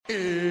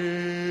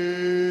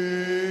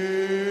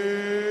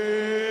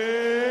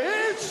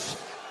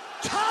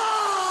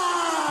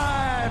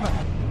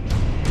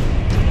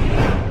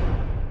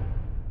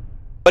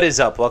What is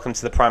up? Welcome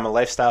to the Primal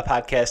Lifestyle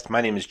Podcast.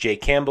 My name is Jay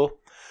Campbell.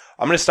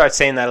 I'm going to start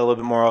saying that a little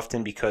bit more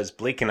often because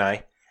Blake and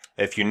I,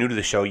 if you're new to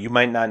the show, you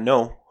might not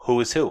know who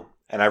is who.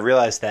 And I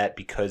realized that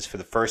because for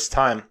the first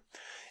time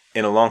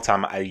in a long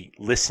time, I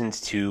listened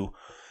to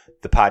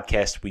the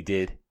podcast we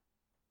did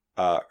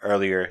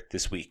earlier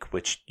this week,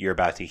 which you're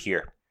about to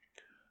hear.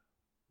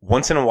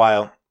 Once in a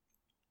while,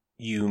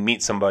 you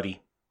meet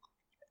somebody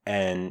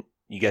and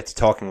you get to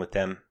talking with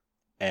them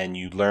and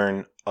you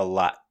learn a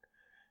lot.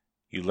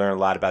 You learn a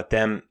lot about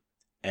them,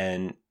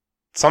 and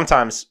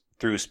sometimes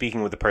through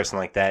speaking with a person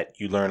like that,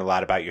 you learn a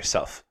lot about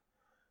yourself.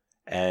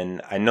 And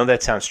I know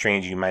that sounds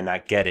strange, you might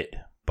not get it,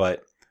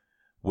 but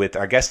with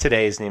our guest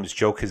today, his name is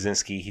Joe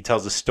Konczynski. He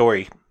tells a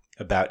story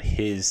about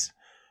his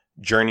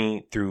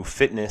journey through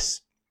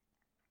fitness,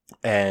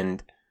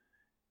 and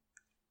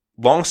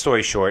long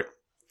story short,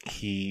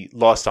 he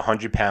lost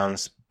 100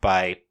 pounds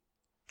by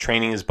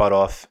training his butt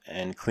off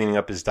and cleaning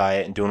up his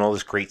diet and doing all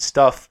this great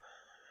stuff.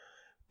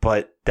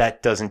 But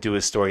that doesn't do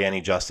his story any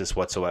justice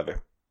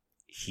whatsoever.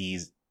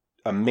 He's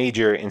a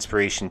major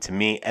inspiration to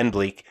me and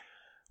Blake.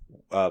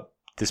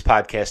 This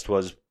podcast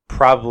was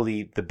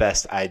probably the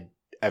best I'd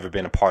ever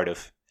been a part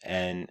of.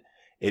 And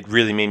it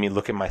really made me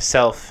look at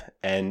myself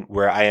and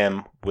where I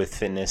am with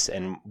fitness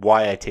and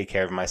why I take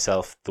care of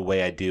myself the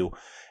way I do.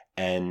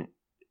 And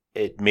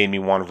it made me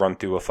want to run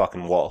through a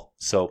fucking wall.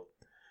 So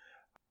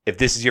if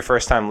this is your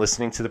first time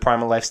listening to the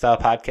Primal Lifestyle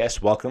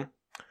Podcast, welcome.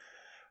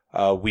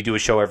 We do a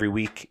show every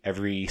week,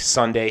 every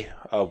Sunday.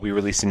 We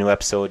release a new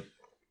episode,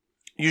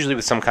 usually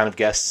with some kind of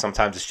guest.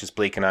 Sometimes it's just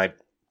Blake and I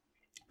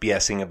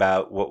BSing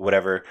about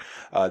whatever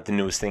the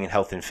newest thing in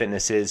health and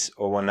fitness is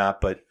or whatnot.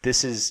 But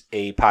this is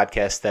a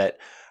podcast that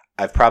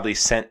I've probably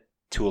sent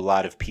to a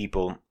lot of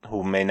people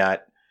who may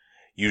not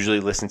usually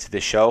listen to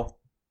this show,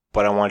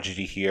 but I wanted you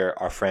to hear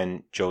our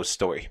friend Joe's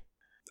story.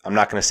 I'm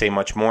not going to say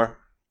much more.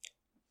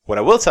 What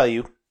I will tell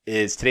you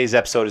is today's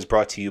episode is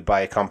brought to you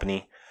by a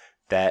company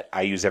that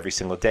I use every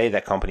single day.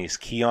 That company is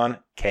Kion,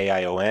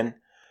 Kion.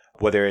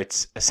 Whether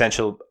it's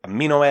essential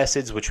amino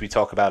acids, which we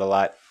talk about a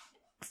lot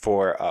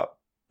for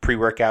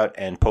pre-workout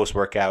and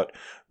post-workout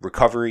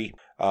recovery,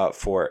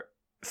 for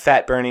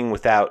fat burning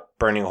without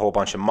burning a whole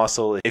bunch of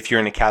muscle. If you're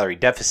in a calorie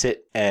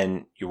deficit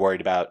and you're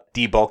worried about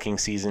debulking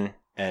season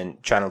and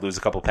trying to lose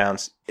a couple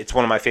pounds, it's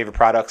one of my favorite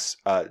products.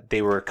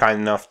 They were kind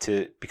enough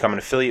to become an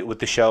affiliate with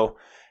the show.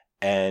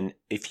 And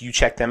if you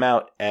check them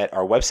out at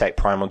our website,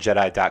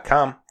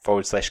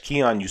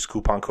 primaljedi.com/Kion, use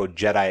coupon code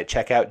JEDI at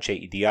checkout,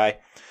 JEDI,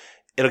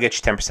 it'll get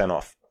you 10%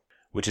 off,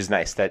 which is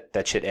nice.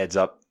 That shit adds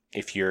up.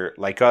 If you're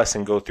like us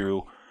and go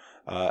through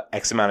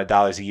X amount of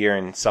dollars a year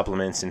in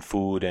supplements and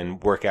food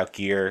and workout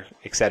gear,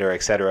 et cetera,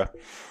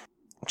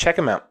 check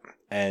them out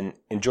and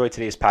enjoy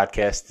today's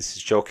podcast. This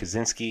is Joe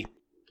Konczynski.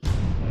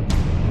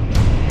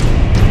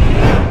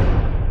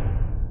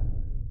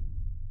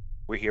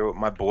 We're here with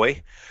my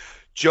boy,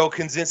 Joe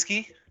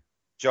Konczynski.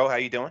 Joe, how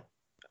you doing?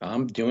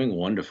 I'm doing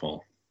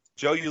wonderful.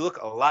 Joe, you look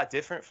a lot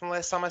different from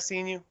last time I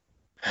seen you.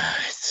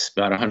 It's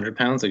about 100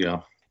 pounds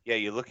ago. Yeah,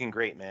 you're looking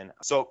great, man.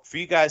 So for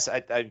you guys,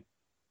 I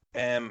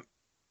am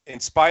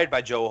inspired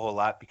by Joe a whole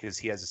lot because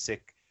he has a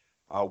sick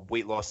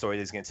weight loss story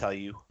that he's going to tell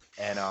you.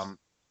 And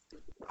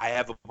I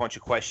have a bunch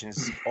of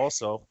questions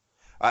also.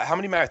 How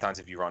many marathons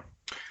have you run?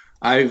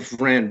 I've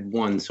ran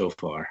one so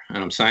far,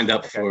 and I'm signed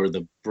up for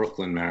the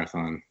Brooklyn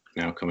Marathon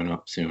now coming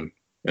up soon.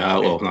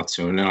 Well, not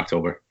soon, in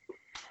October.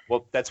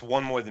 Well, that's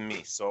one more than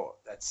me. So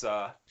that's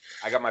I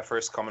got my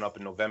first coming up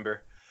in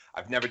November.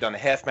 I've never done a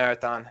half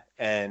marathon,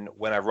 and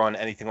when I run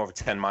anything over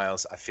 10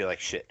 miles, I feel like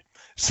shit.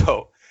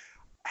 So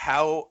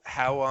how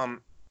I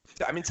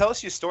mean, tell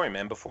us your story,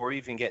 man, before we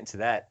even get into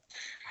that.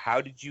 How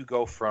did you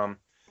go from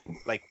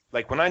like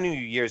when I knew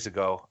you years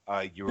ago,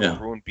 you were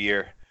brewing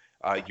beer,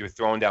 you were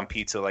throwing down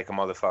pizza like a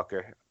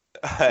motherfucker.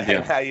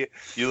 And now you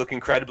look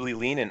incredibly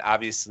lean, and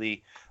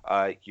obviously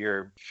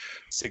you're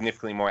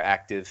significantly more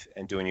active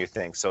and doing your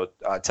thing. So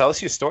tell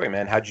us your story,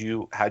 man. How'd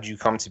you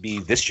come to be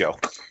this Joe?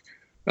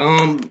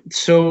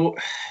 So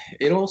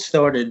it all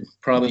started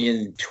probably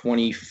in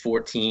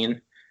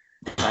 2014.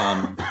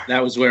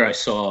 That was where I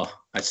saw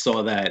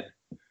that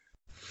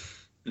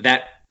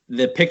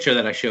the picture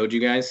that I showed you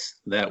guys,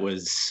 that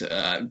was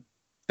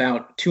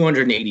about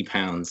 280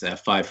 pounds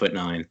at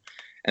 5'9",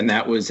 and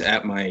that was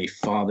at my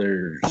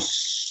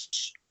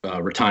father's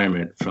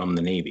retirement from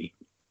the Navy.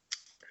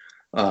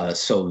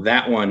 So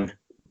that one,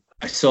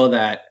 I saw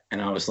that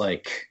and I was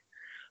like,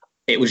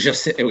 it was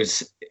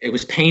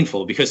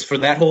painful because for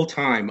that whole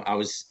time I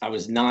was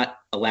not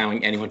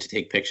allowing anyone to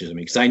take pictures of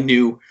me because I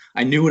knew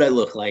what I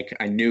looked like.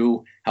 I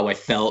knew how I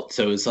felt.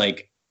 So it was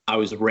like, I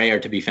was rare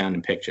to be found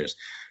in pictures.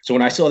 So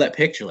when I saw that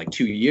picture like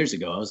 2 years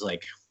ago, I was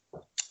like,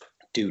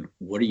 dude,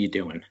 what are you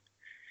doing?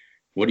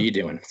 What are you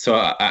doing? So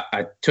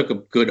I took a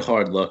good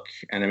hard look.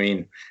 And I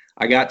mean,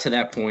 I got to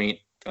that point.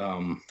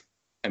 I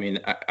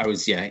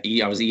was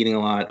eating a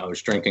lot. I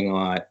was drinking a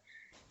lot.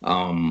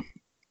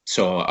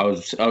 So I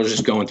was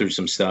just going through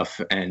some stuff,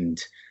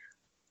 and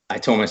I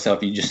told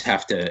myself, you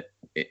have to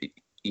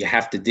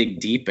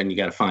dig deep, and you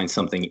got to find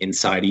something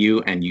inside of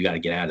you, and you got to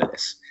get out of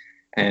this.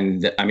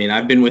 And I mean,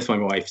 I've been with my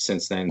wife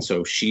since then.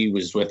 So she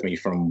was with me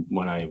from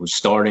when I was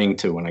starting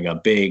to when I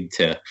got big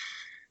to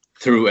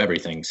through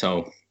everything.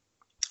 So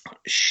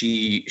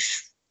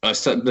this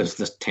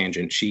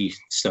tangent, she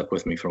stuck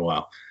with me for a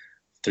while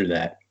through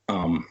that.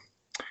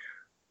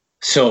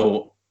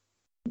 So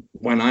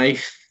when I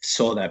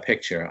saw that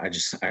picture,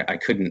 I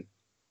couldn't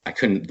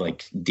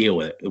like deal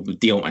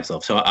with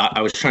myself. So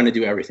I was trying to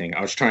do everything.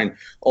 I was trying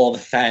all the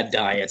fad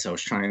diets. I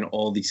was trying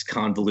all these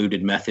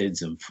convoluted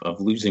methods of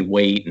losing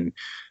weight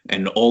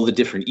and all the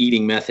different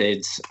eating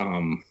methods.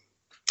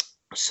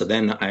 So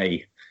then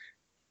I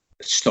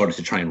started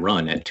to try and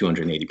run at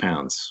 280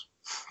 pounds.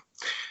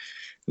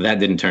 That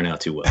didn't turn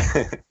out too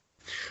well.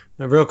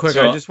 Now, real quick,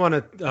 I just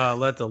want to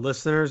let the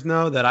listeners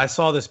know that I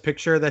saw this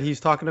picture that he's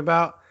talking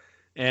about,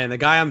 and the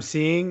guy I'm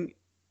seeing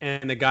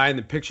and the guy in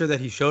the picture that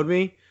he showed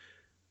me,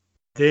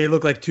 they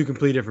look like two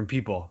completely different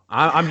people.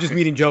 I'm just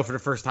meeting Joe for the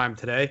first time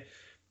today.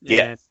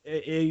 Yeah.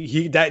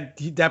 And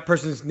that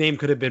person's name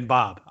could have been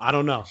Bob. I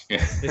don't know.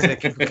 It's like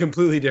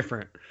completely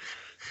different.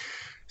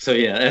 So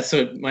yeah, that's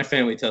what my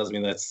family tells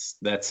me. That's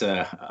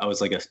I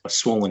was like a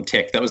swollen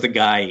tick. That was the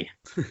guy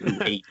who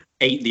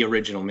ate the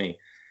original me.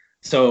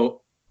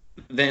 So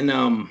then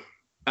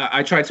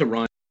I tried to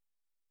run.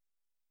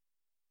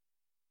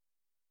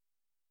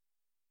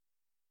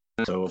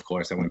 So of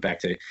course I went back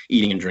to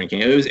eating and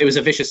drinking. It was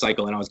a vicious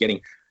cycle, and I was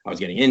getting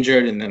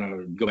injured, and then I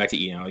would go back to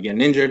eating. I was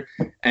getting injured,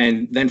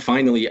 and then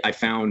finally I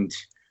found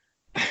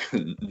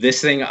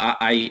this thing.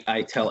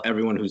 I tell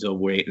everyone who's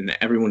overweight and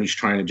everyone who's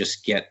trying to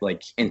just get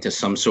like into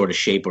some sort of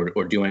shape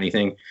or do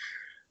anything.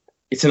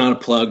 It's not a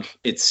plug.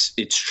 It's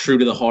true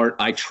to the heart.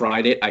 I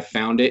tried it. I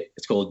found it.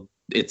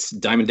 It's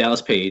Diamond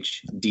Dallas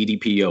Page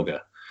DDP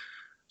Yoga.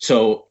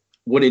 So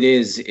what it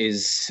is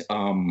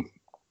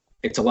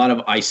it's a lot of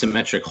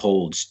isometric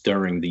holds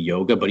during the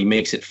yoga, but he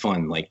makes it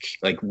fun. Like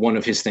one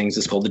of his things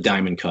is called the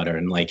diamond cutter.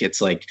 And like, it's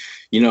like,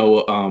 in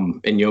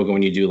yoga,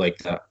 when you do like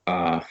the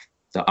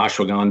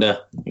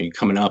ashwagandha, you're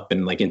coming up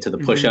and like into the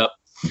push up.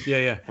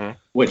 Yeah. Huh?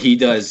 What he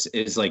does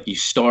is like, you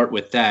start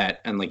with that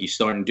and like you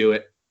start and do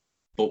it.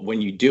 But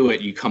when you do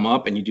it, you come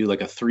up and you do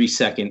like a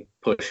 3-second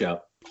push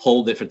up,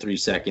 hold it for 3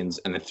 seconds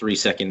and a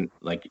 3-second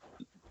like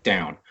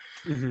down.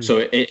 Mm-hmm.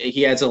 So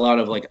he adds a lot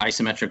of like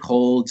isometric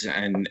holds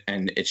and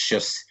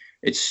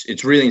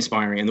it's really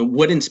inspiring. And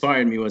what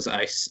inspired me was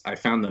I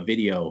found the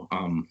video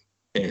on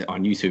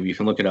YouTube. You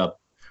can look it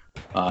up.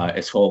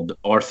 It's called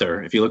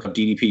Arthur. If you look up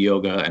DDP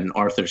Yoga and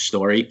Arthur's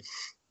story,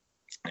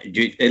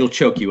 it'll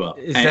choke you up.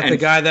 Is that the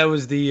guy that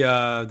was the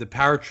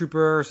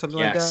paratrooper or something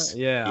like that?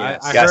 Yeah,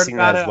 yes. I heard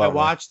about it. Well, I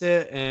watched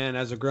it, and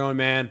as a grown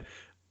man,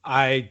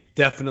 I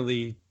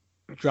definitely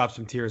dropped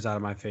some tears out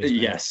of my face. Man.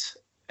 Yes.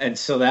 And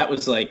so that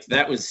was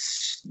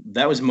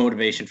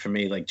motivation for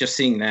me. Like just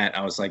seeing that,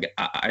 I was like,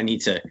 I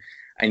need to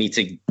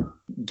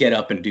get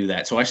up and do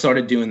that. So I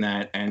started doing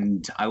that,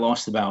 and I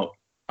lost about,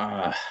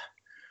 I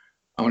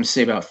want to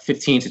say about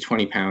 15 to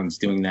 20 pounds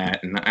doing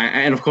that.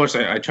 And of course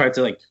I tried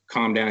to like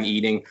calm down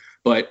eating,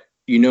 but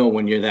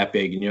when you're that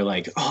big and you're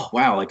like, oh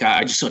wow, like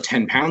I just saw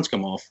 10 pounds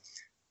come off.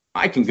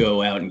 I can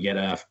go out and get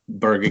a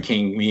Burger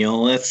King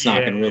meal. That's not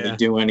going to really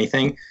do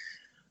anything.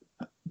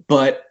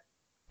 But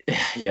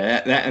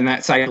yeah,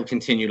 that cycle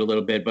continued a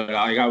little bit, but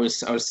I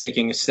was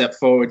taking a step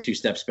forward, 2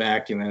 steps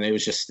back, and then it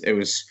was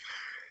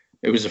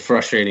a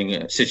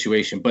frustrating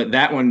situation. But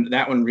that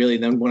one really,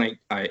 then when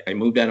I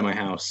moved out of my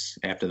house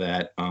after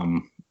that,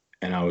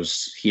 and I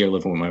was here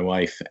living with my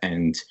wife,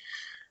 and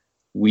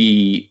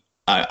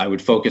I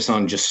would focus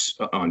on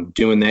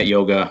doing that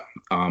yoga.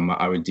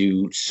 I would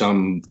do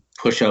some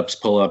push-ups,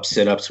 pull-ups,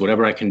 sit-ups,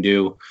 whatever I can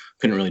do.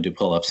 Couldn't really do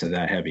pull-ups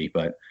that heavy,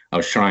 but I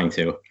was trying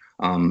to.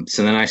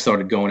 So then I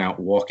started going out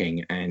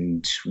walking,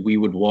 and we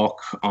would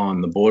walk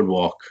on the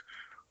boardwalk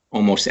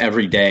almost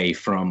every day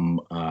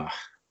from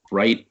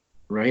right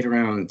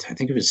around, I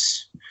think it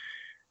was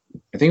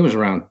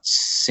around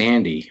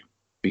Sandy,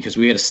 because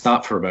we had to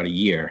stop for about a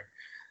year.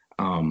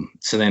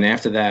 So then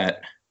after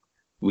that,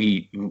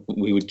 we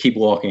would keep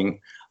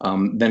walking.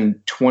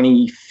 Then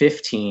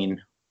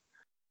 2015,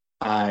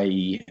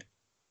 I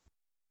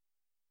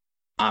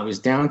was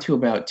down to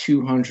about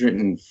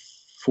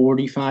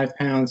 245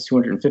 pounds,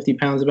 250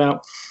 pounds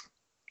about,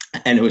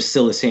 and it was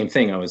still the same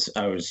thing. I was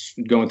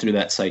going through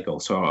that cycle.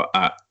 So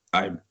I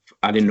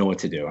didn't know what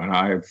to do. And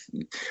I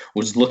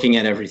was looking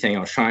at everything. I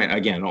was trying,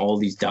 again, all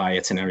these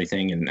diets and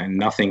everything, and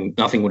nothing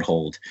would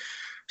hold.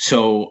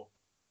 So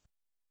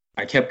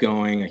I kept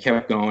going. I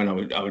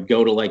would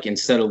go to, like,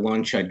 instead of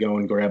lunch, I'd go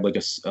and grab like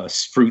a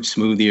fruit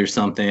smoothie or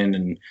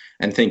something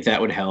and think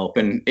that would help.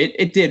 And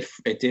it did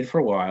for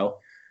a while.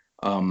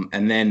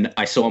 And then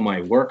I saw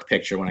my work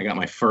picture. When I got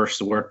my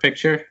first work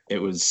picture, it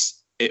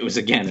was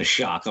again a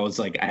shock. I was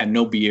like, I had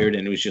no beard,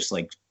 and it was just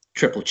like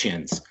triple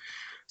chins.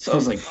 So I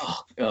was like,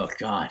 oh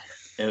God.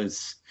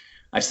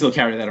 I still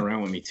carry that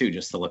around with me too,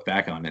 just to look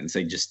back on it and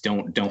say, just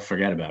don't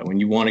forget about it. When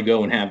you want to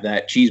go and have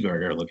that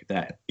cheeseburger, look at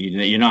that.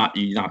 You're not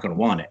going to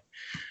want it.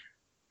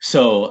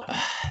 So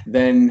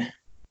then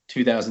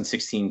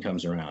 2016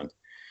 comes around,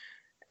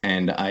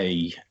 and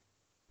I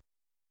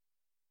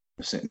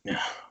said, no,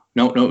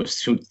 No, it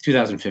was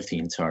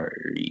 2015.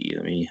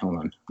 Sorry, hold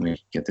on. Let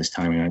me get this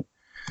timing right.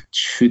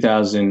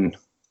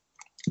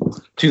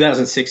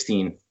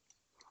 2016.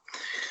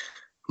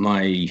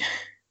 My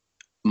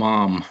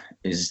mom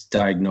is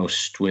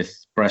diagnosed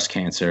with breast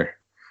cancer,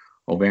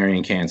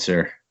 ovarian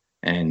cancer,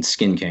 and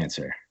skin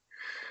cancer.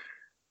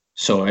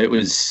 So it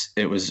was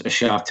a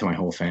shock to my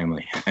whole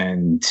family,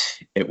 and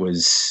it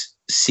was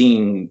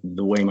seeing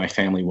the way my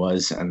family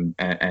was and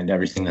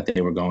everything that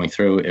they were going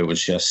through. It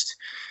was just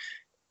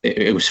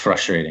it was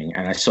frustrating,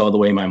 and I saw the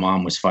way my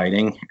mom was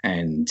fighting,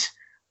 and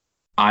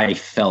I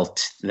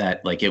felt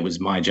that like it was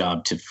my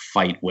job to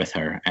fight with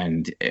her,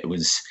 and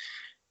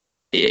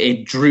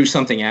it drew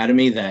something out of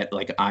me that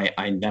like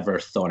I never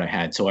thought I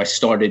had. So I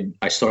started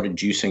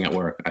juicing at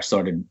work.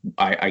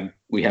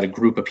 We had a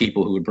group of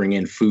people who would bring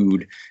in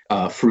food,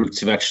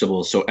 fruits,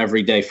 vegetables. So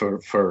every day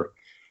for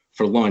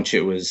lunch,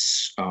 it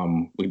was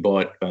we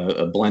bought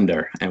a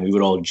blender and we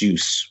would all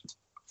juice.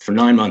 For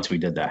 9 months, we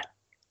did that.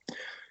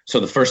 So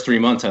the first 3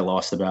 months, I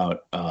lost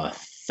about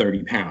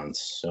 30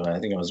 pounds. So I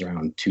think I was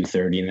around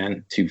 230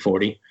 then,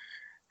 240.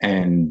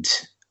 And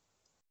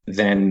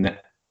then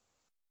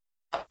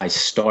I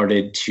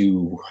started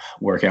to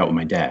work out with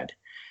my dad.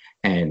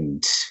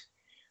 And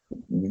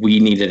we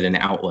needed an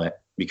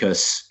outlet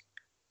because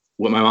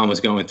what my mom was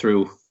going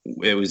through,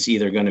 it was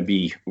either going to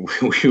be,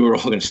 we were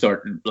all going to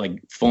start like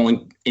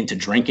falling into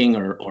drinking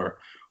or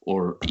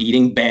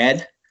eating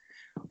bad,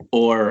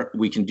 or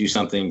we can do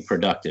something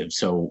productive.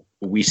 So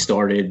we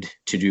started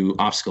to do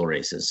obstacle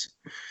races.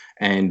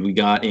 And we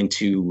got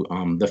into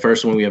the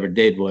first one we ever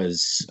did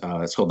was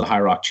it's called the High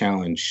Rock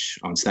Challenge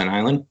on Staten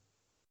Island.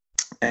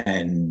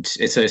 And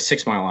it's a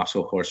 6-mile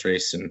obstacle course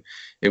race. And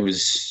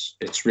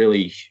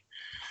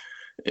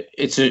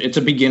it's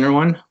a beginner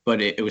one,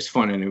 but it was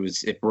fun. And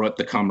it brought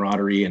the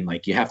camaraderie, and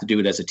like you have to do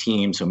it as a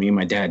team. So me and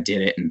my dad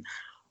did it. And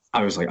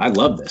I was like, I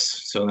love this.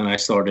 So then I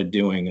started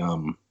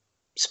doing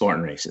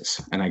Spartan races,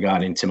 and I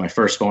got into my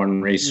first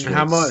Spartan race.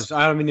 How much?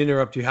 I don't mean to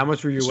interrupt you. How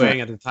much were you weighing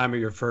at the time of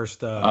your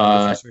first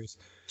race?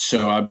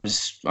 So I'm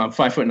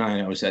 5'9".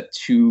 I was at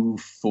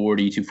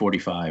 240,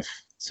 245.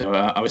 So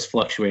I was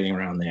fluctuating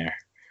around there.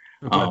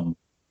 Okay.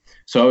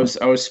 So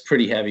I was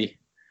pretty heavy.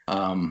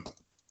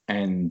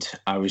 And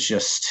I was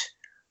just,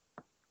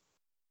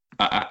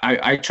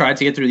 I tried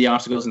to get through the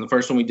obstacles, and the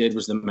first one we did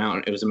was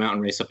it was a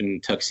mountain race up in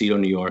Tuxedo,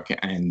 New York.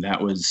 And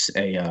that was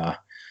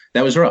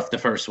rough. The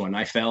first one,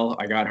 I fell,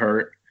 I got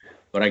hurt,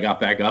 but I got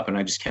back up and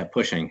I just kept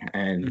pushing.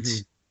 And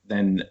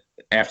then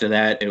after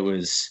that, it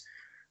was,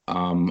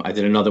 I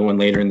did another one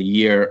later in the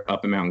year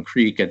up in Mountain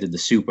Creek. I did the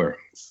super.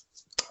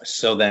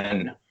 So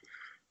then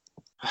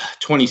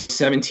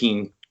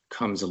 2017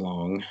 comes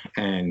along,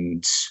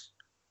 and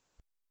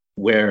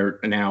we're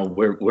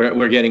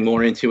getting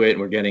more into it.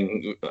 We're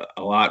getting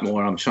a lot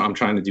more. I'm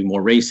trying to do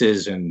more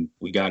races, and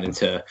we got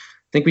into, I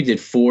think we did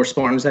 4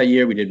 Spartans that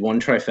year. We did 1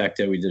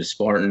 trifecta. We did a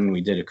Spartan.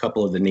 We did a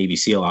couple of the Navy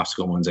SEAL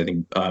obstacle ones. I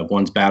think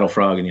one's Battle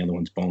Frog and the other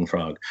one's Bone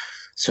Frog.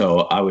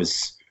 So I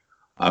was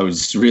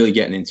really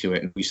getting into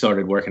it, and we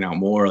started working out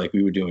more. Like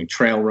we were doing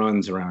trail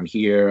runs around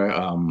here,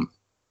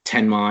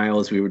 10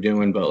 miles we were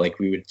doing, but like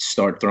we would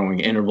start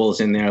throwing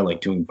intervals in there, like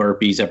doing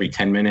burpees every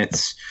 10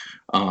 minutes.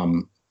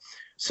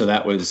 So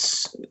that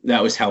was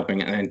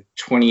helping. And then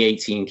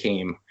 2018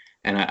 came,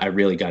 and I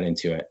really got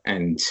into it.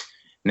 And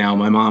now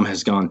my mom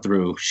she's gone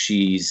through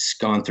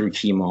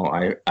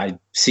chemo. I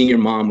seeing your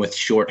mom with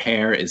short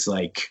hair is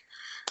like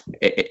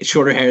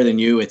shorter hair than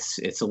you.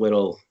 It's a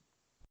little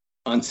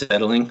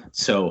unsettling.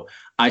 So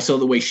I saw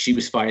the way she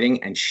was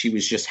fighting, and she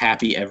was just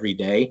happy every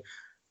day.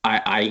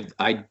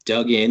 I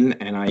dug in,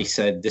 and I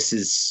said,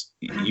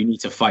 you need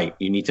to fight.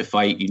 You need to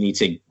fight.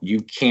 You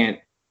can't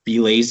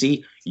be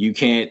lazy. You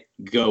can't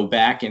go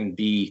back and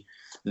be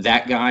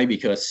that guy,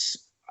 because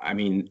I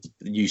mean,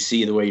 you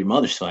see the way your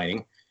mother's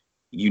fighting.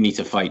 You need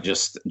to fight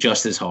just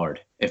as hard,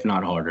 if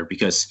not harder,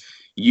 because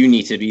you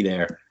need to be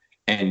there,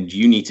 and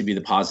you need to be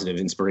the positive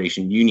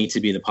inspiration. You need to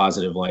be the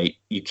positive light.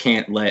 You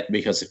can't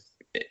because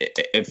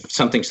if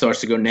something starts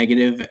to go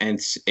negative,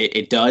 and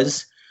it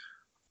does,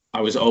 I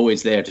was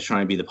always there to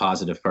try and be the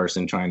positive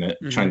person, trying to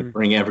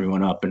bring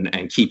everyone up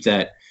and keep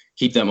that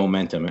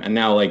momentum. And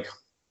now, like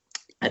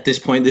at this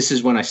point, this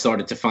is when I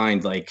started to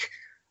find like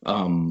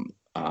all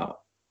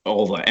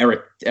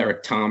the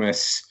Eric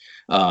Thomas,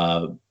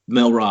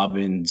 Mel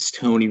Robbins,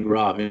 Tony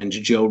Robbins,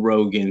 Joe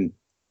Rogan,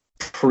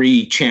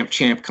 pre-champ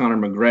Conor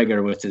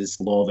McGregor with his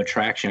law of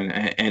attraction.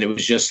 And it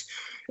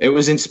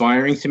was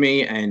inspiring to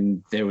me.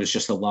 And there was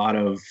just a lot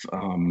of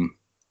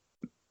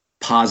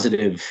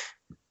positive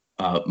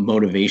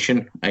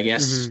motivation, I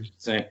guess,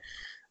 say,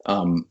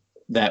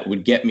 that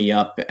would get me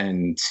up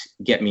and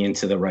get me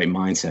into the right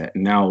mindset.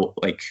 And now,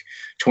 like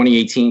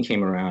 2018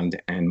 came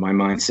around, and my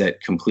mindset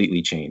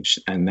completely changed.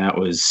 And that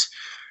was,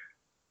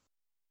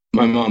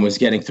 my mom was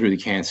getting through the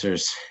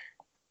cancers.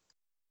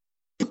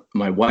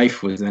 My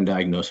wife was then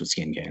diagnosed with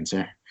skin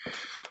cancer.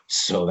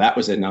 So that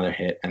was another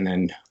hit. And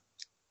then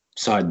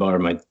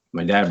sidebar,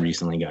 my dad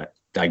recently got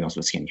diagnosed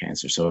with skin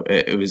cancer. So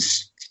it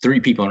was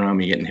 3 people around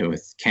me getting hit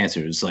with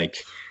cancer. It was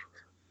like,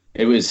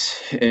 it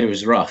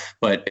was rough,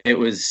 but it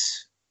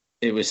was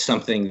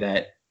something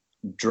that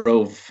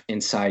drove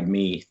inside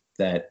me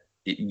that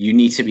you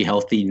need to be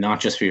healthy, not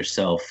just for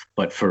yourself,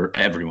 but for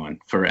everyone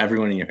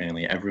in your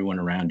family, everyone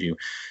around you.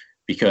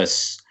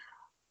 Because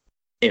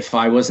if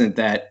I wasn't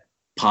that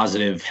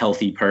positive,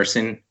 healthy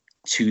person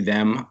to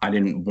them, I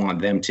didn't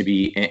want them to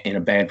be in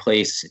a bad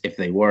place. If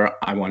they were,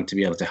 I wanted to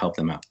be able to help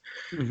them out.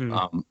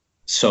 Mm-hmm.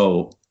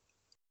 So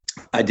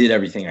I did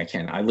everything I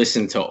can. I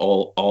listened to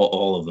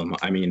all of them.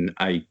 I mean,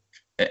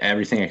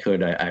 everything I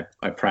could.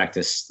 I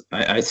practiced.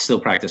 I still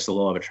practice the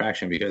law of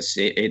attraction because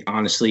it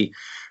honestly,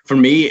 for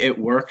me, it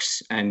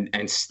works. And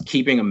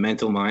keeping a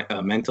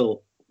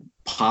mental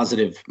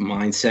positive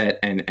mindset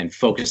and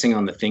focusing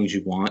on the things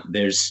you want.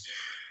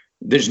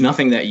 There's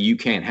nothing that you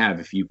can't have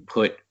if you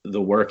put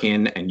the work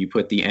in and you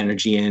put the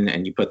energy in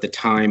and you put the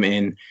time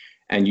in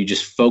and you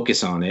just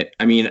focus on it.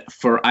 I mean,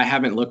 I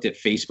haven't looked at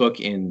Facebook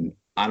in,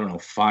 I don't know,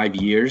 5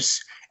 years.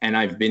 And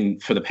I've been,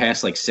 for the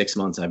past like 6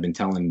 months, I've been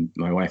telling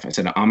my wife, I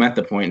said, I'm at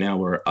the point now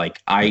where like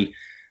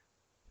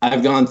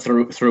I've gone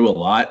through a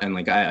lot, and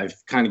like I've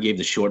kind of gave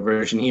the short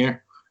version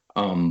here.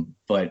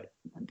 But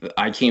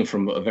I came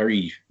from a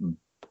very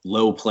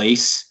low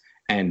place,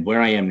 and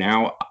where I am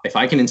now, if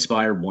I can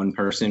inspire one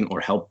person or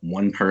help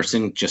one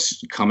person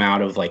just come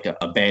out of like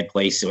a bad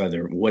place,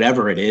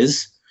 whatever it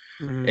is,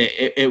 Mm-hmm.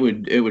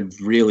 it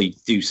would really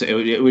do so.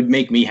 It would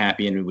make me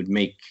happy, and it would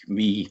make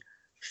me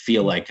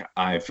feel like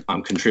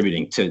I'm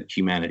contributing to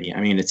humanity.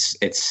 I mean, it's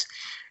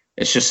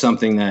just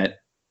something that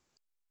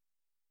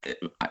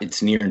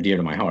it's near and dear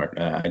to my heart.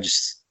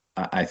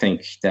 I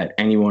think that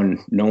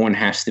no one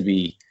has to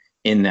be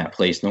in that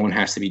place. No one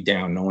has to be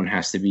down. No one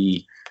has to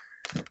be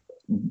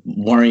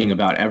worrying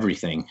about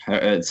everything.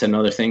 It's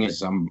another thing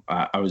is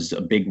I was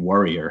a big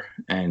worrier,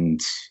 and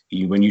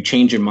when you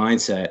change your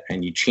mindset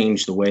and you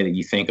change the way that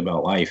you think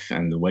about life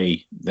and the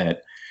way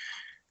that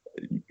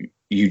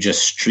you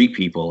just treat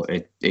people,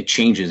 it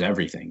changes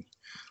everything.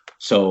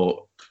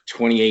 So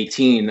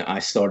 2018, I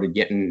started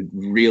getting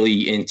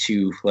really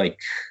into like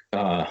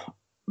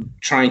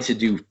trying to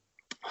do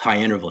high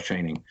interval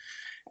training,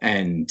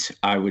 and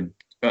I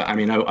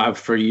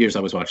for years I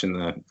was watching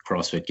the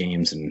CrossFit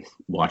Games and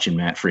watching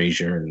Matt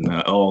Frazier and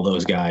all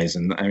those guys,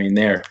 and I mean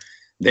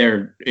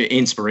they're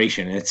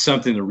inspiration. It's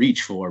something to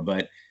reach for,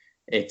 but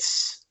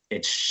it's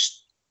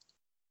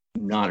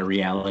not a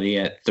reality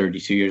at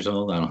 32 years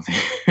old. I don't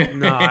think.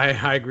 No,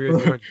 I agree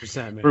with you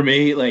 100%, man. For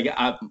me, like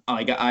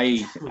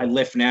I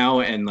lift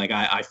now, and like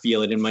I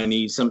feel it in my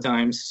knees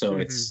sometimes.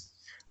 So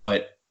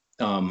but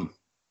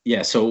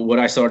yeah. So what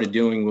I started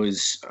doing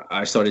was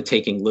I started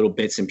taking little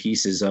bits and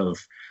pieces of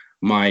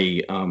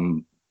my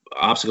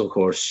obstacle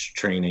course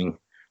training,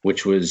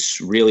 which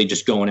was really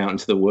just going out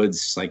into the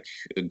woods,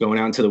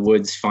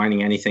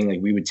 finding anything.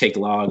 Like we would take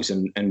logs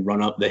and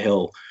run up the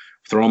hill,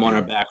 throw them on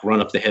our back,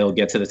 run up the hill,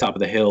 get to the top of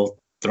the hill,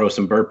 throw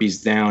some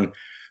burpees down,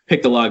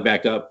 pick the log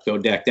back up, go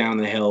back down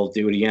the hill,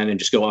 do it again, and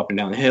just go up and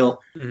down the hill.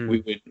 Mm-hmm.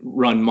 We would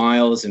run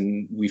miles,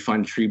 and we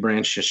find a tree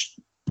branch, just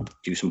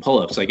do some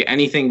pull-ups. Like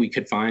anything we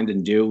could find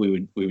and do,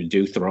 we would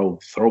do. Throw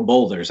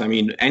boulders. I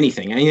mean,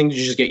 anything to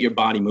just get your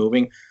body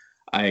moving.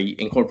 I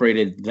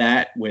incorporated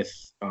that with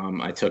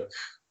I took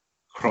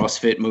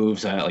CrossFit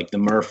moves, like the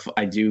Murph.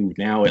 I do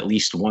now at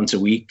least once a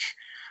week.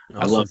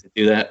 Awesome. I love to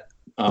do that.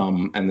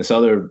 And this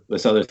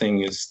other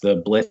thing is the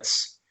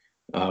Blitz,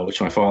 which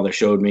my father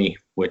showed me,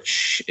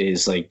 which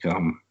is like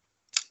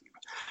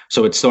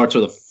so it starts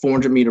with a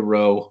 400-meter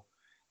row,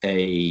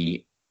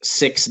 a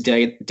 6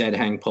 dead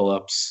hang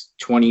pull-ups,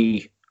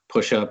 20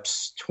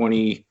 push-ups,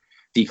 20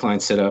 decline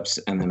sit-ups,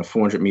 and then a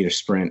 400-meter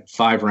sprint,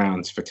 5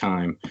 rounds for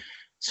time.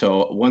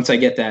 So once I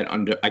get that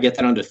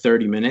under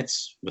 30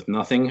 minutes with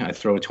nothing, I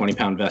throw a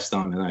 20-pound vest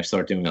on and I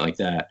start doing it like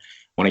that.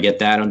 When I get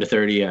that under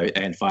 30, I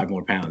add 5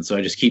 more pounds. So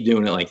I just keep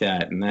doing it like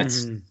that. And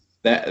that's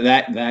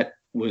that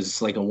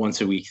was like a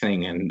once a week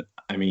thing. And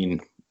I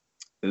mean,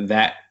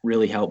 that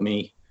really helped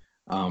me.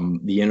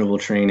 The interval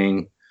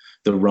training,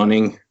 the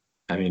running.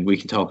 I mean, we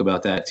can talk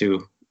about that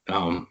too.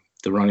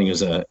 The running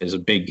was a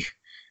big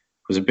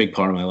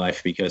part of my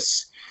life,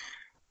 because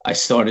I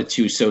started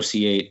to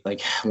associate, like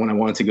when I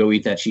wanted to go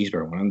eat that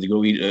cheeseburger, when I wanted to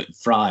go eat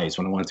fries,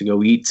 when I wanted to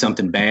go eat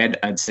something bad,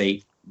 I'd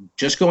say,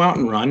 just go out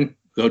and run,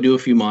 go do a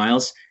few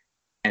miles.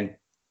 And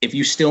if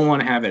you still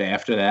want to have it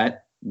after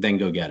that, then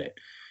go get it.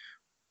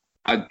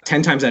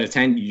 10 times out of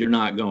 10, you're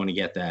not going to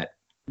get that.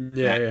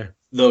 Yeah.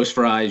 Those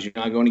fries, you're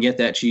not going to get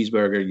that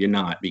cheeseburger. You're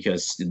not,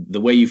 because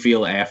the way you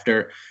feel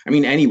after, I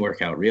mean, any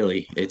workout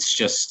really, it's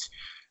just,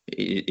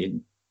 it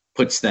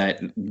puts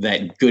that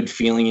good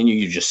feeling in you.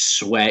 You just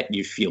sweat,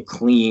 you feel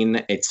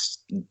clean.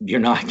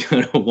 You're not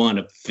going to want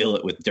to fill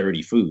it with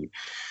dirty food.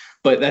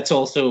 But that's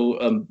also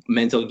a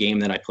mental game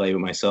that I play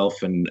with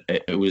myself, and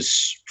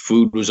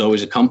food was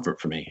always a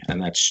comfort for me,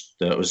 and that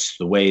was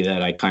the way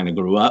that I kind of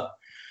grew up.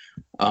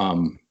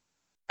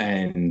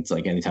 And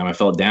like anytime I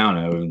felt down,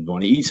 I would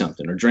want to eat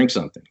something or drink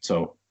something.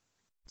 So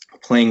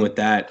playing with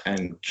that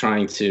and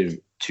trying to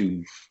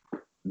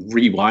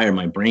rewire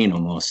my brain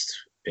almost,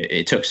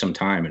 it took some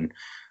time, and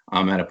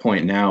I'm at a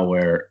point now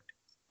where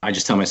I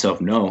just tell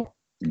myself, no,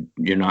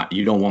 you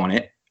don't want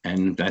it,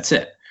 and that's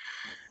it.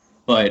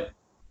 But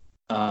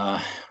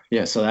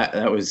yeah, so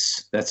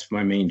that's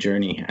my main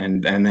journey,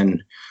 and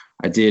then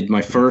I did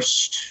my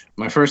first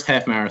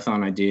half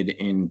marathon. I did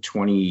in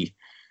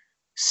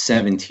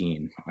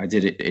 2017. I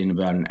did it in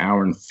about an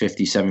hour and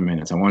 57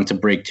 minutes. I wanted to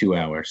break 2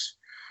 hours.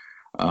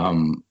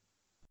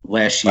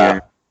 Last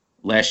year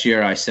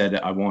I said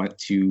I want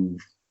to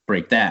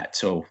break that.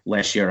 So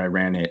last year I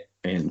ran it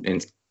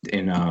in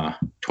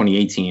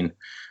 2018.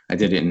 I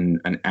did it in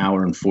an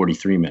hour and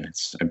 43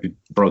 minutes. I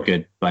broke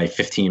it by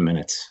 15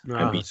 minutes.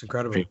 Wow, that's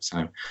incredible.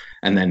 Time.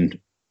 And then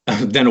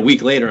a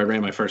week later, I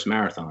ran my first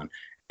marathon,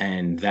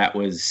 and that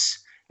was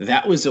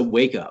a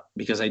wake up,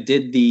 because I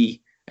did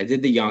the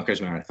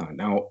Yonkers Marathon.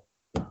 Now,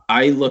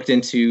 I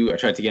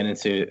tried to get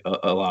into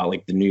a lot,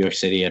 like the New York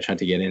City. I tried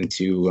to get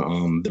into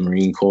the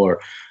Marine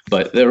Corps,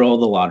 but they're all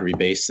the lottery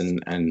based,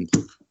 and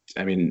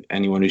I mean,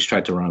 anyone who's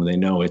tried to run, they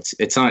know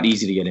it's not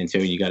easy to get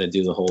into. You got to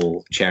do the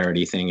whole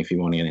charity thing if you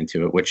want to get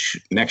into it,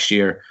 which next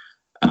year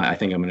I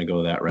think I'm going to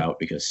go that route,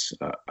 because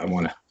I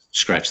want to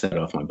scratch that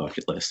off my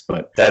bucket list.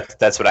 But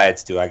that's what I had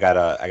to do. I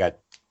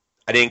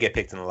didn't get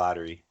picked in the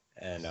lottery,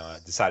 and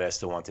decided I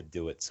still wanted to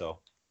do it, so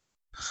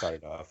I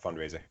started a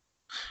fundraiser.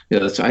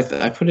 Yeah,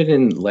 I put it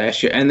in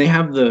last year, and they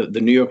have the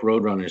New York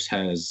Roadrunners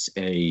has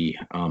a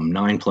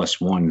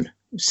 9+1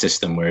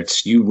 system where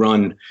you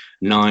run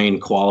 9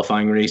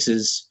 qualifying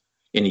races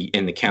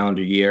in the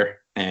calendar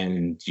year,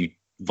 and you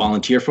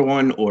volunteer for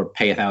one or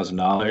pay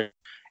 $1,000,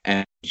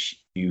 and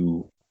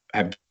you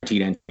have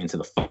guaranteed entry into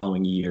the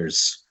following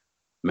year's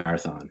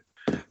marathon.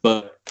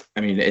 But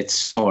I mean,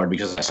 it's hard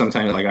because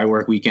sometimes, like, I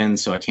work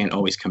weekends, so I can't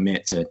always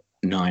commit to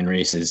 9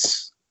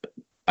 races.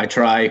 I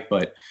try,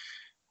 but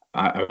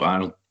I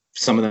don't.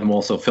 Some of them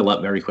also fill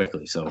up very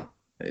quickly, so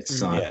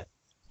it's not. Yeah.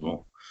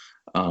 Well,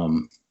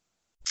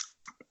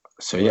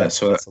 so yeah,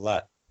 so that's a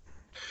lot.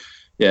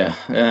 Yeah,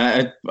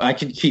 I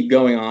could keep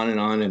going on,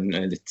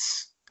 and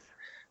it's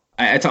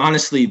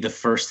honestly the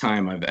first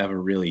time I've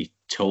ever really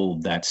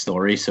told that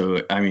story.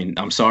 So I mean,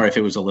 I'm sorry if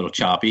it was a little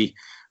choppy,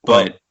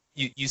 but well,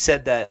 you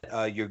said that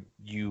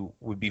you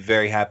would be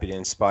very happy to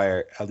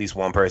inspire at least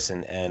one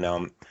person,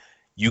 and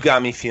you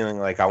got me feeling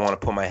like I want to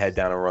put my head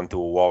down and run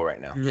through a wall right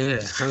now. Yeah, I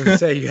was gonna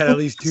say you got at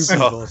least 2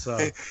 people. So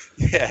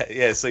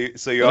yeah.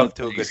 So you're off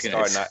to a good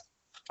start. And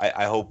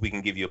I hope we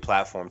can give you a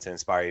platform to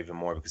inspire even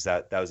more, because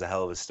that was a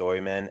hell of a story,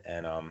 man.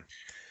 And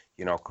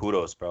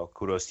kudos, bro.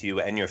 Kudos to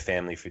you and your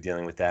family for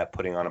dealing with that,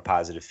 putting on a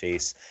positive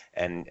face,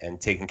 and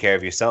taking care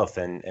of yourself,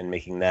 and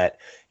making that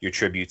your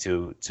tribute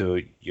to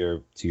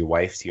your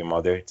wife, to your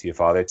mother, to your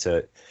father,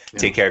 to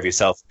take care of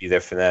yourself, be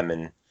there for them,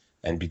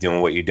 and be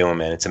doing what you're doing,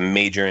 man. It's a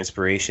major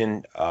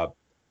inspiration.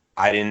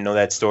 I didn't know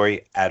that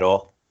story at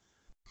all.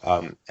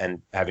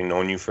 And having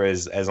known you for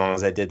as long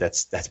as I did,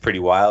 that's pretty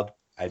wild.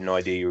 I had no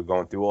idea you were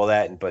going through all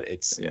that, but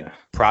it's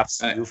props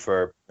to you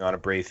for on a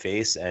brave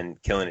face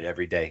and killing it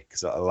every day.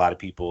 Because a lot of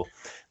people,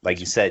 like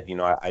you said,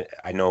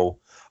 I know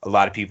a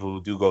lot of people who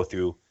do go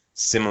through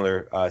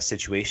similar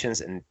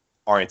situations and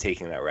aren't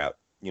taking that route.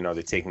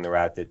 They're taking the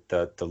route that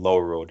the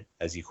lower road,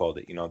 as you called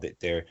it.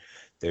 That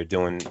they're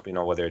doing,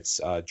 whether it's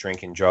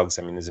drinking, drugs.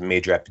 I mean, there's a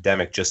major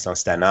epidemic just on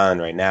Staten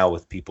Island right now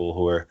with people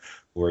who are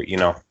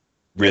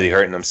really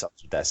hurting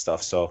themselves with that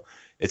stuff. So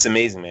it's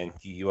amazing, man.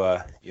 You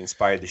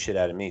inspired the shit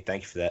out of me.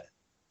 Thank you for that.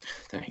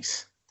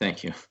 Thanks.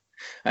 Thank you.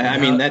 I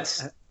mean,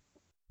 that's.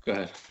 Go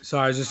ahead. So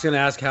I was just gonna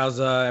ask, how's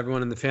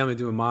everyone in the family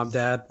doing? Mom,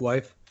 dad,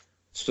 wife?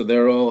 So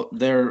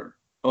they're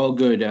all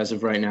good as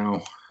of right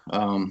now.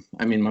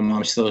 I mean, my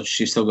mom still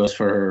goes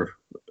for her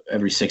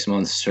every 6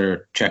 months,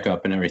 her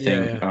checkup and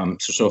everything. Yeah.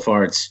 So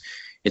far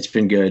it's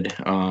been good.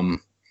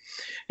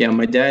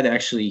 My dad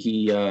actually,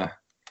 he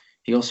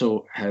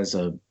also has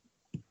a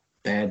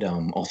bad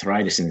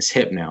arthritis in his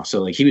hip now.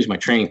 So like, he was my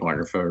training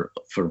partner for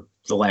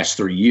the last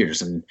 3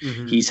 years, and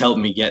he's helped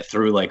me get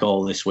through like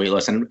all this weight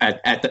loss. And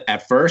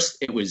at first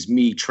it was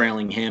me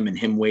trailing him and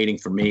him waiting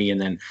for me,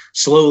 and then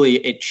slowly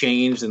it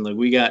changed, and like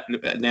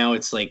now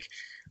it's like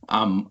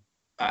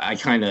I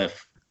kind of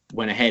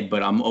went ahead,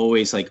 but I'm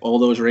always like, all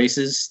those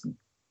races,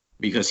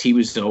 because he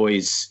was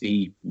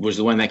the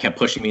one that kept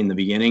pushing me in the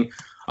beginning.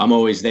 I'm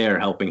always there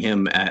helping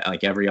him at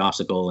like every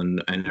obstacle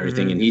and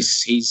everything. And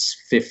he's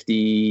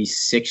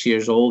 56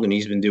 years old, and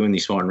he's been doing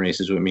these Spartan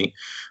races with me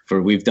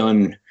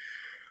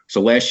so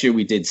last year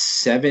we did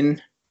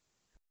 7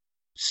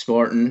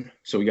 Spartan.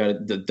 So we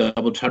got the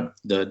double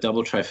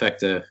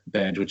trifecta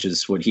badge, which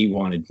is what he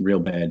wanted real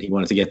bad. He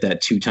wanted to get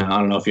that 2 times. I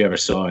don't know if you ever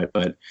saw it,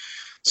 but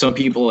some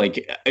people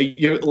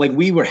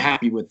we were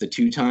happy with the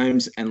 2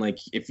 times. And like,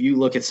 if you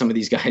look at some of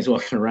these guys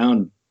walking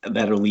around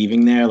that are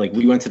leaving there, like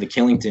we went to the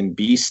Killington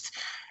Beast,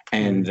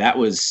 and that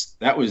was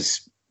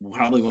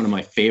probably one of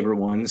my favorite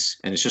ones.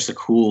 And it's just a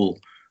cool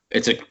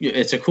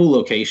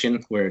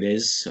location where it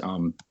is,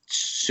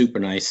 super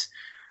nice.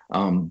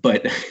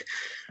 But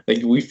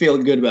like, we feel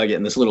good about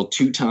getting this little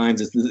 2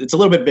 times. It's a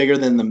little bit bigger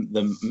than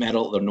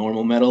the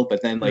normal medal,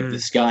 but then like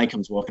this guy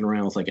comes walking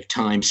around with like a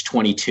times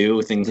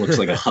 22 thing, looks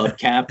like a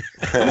hubcap.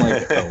 I'm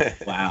like, oh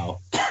wow.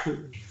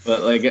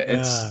 But like,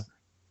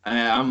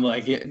 I'm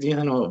like,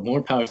 yeah, no,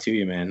 more power to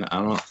you, man.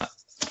 I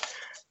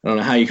don't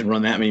know how you can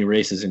run that many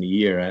races in a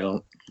year. I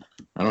don't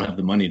have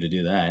the money to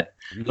do that.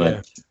 But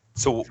Yeah.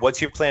 So what's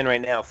your plan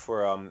right now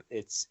for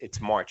it's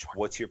March.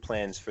 What's your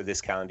plans for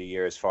this calendar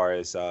year as far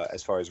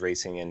as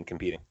racing and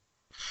competing?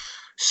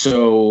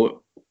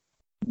 so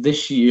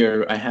this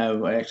year I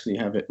actually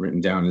have it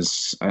written down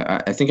as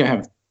I think I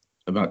have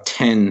about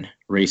 10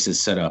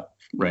 races set up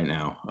right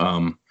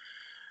now.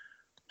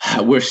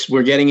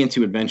 We're getting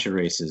into adventure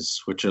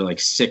races, which are like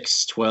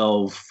 6,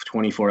 12,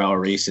 24-hour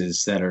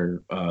races that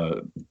are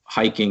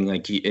hiking.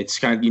 Like it's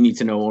kind of, you need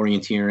to know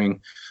orienteering,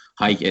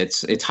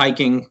 it's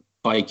hiking,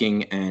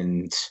 biking,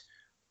 and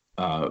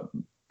uh,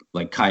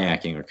 like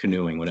kayaking or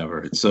canoeing,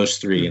 whatever. It's those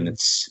three, and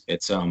it's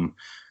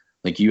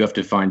like you have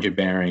to find your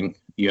bearing.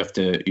 You have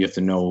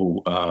to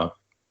know a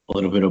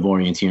little bit of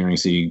orienteering.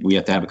 So we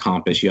have to have a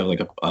compass. You have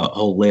like a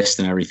whole list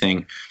and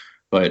everything.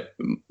 But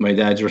my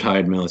dad's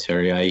retired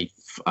military.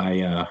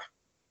 I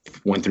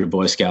went through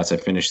Boy Scouts. I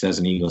finished as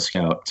an Eagle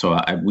Scout, so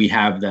we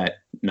have that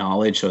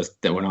knowledge. So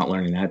that we're not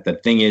learning that. The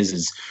thing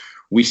is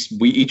we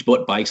each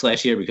bought bikes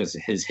last year because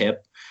of his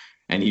hip,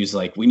 and he was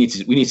like, we need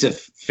to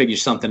figure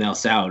something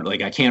else out.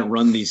 Like I can't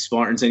run these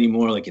Spartans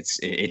anymore. Like it's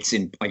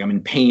in like I'm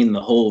in pain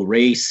the whole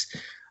race.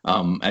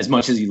 As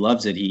much as he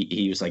loves it,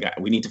 he was like,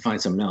 we need to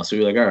find something else. So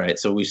we were like, all right.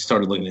 So we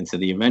started looking into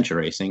the adventure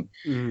racing,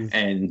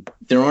 and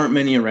there aren't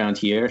many around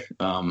here.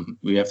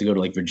 We have to go to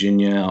like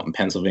Virginia, out in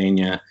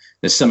Pennsylvania.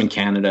 There's some in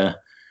Canada,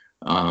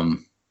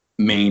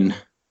 Maine,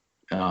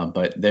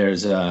 but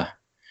there's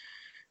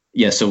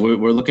yeah. So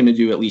we're looking to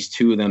do at least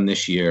 2 of them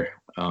this year.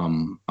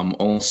 I'm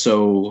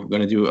also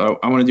going to do.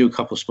 I want to do a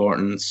couple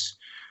Spartans.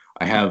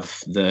 I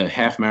have the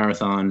half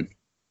marathon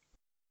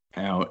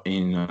out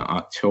in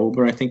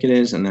October, I think it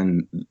is, and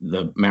then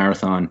the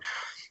marathon.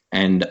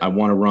 And I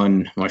want to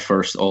run my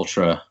first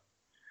ultra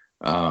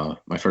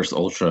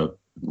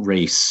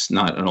race,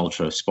 not an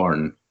ultra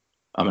Spartan.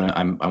 I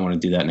want to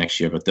do that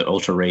next year, but the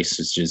ultra race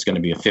is just going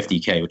to be a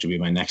 50K, which will be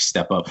my next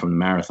step up from the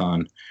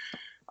marathon,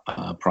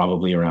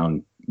 probably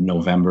around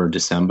November,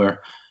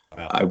 December.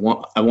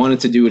 Wow. I wanted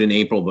to do it in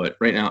April, but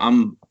right now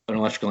I'm an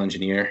electrical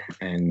engineer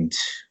and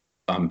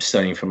I'm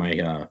studying for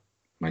my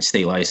my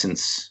state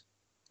license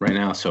right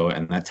now. So,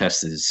 and that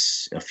test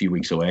is a few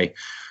weeks away.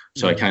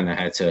 So I kind of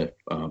had to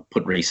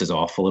put races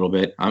off a little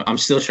bit. I'm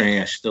still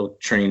training. I still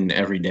train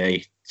every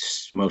day,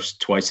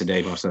 twice a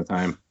day, most of the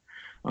time.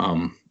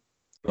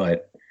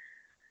 But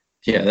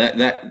yeah,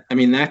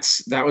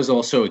 that was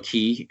also a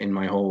key in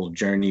my whole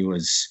journey,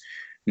 was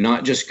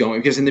not just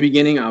going, because in the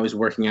beginning I was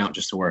working out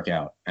just to work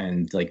out.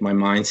 And like my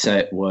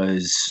mindset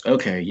was,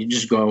 okay, you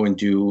just go and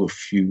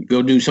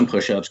go do some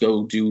push-ups,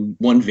 go do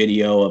one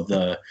video of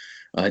the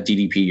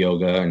DDP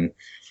yoga, and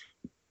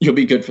you'll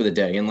be good for the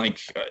day. And like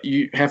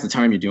you half the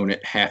time you're doing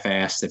it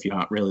half-assed if you're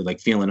not really like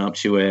feeling up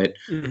to it.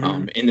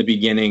 In the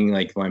beginning,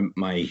 like my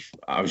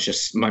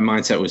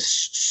mindset was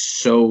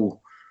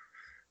so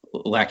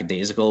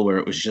lackadaisical, where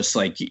it was just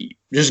like,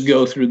 just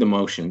go through the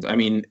motions. I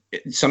mean,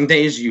 some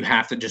days you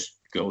have to just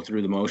go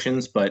through the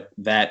motions, but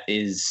that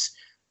is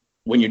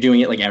when you're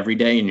doing it like every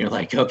day and you're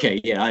like, okay,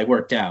 yeah, I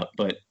worked out,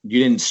 but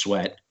you didn't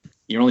sweat.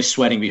 You're only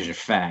sweating because you're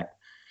fat.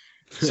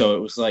 So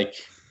it was like,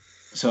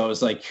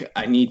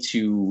 I need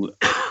to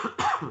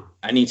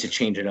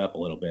change it up a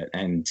little bit.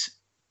 And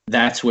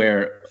that's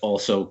where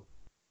also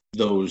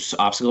those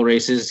obstacle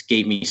races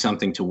gave me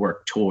something to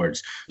work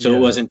towards. So it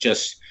wasn't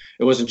just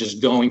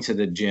going to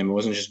the gym. It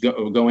wasn't just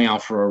going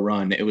out for a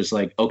run. It was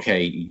like,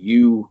 okay,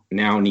 you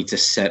now need to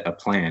set a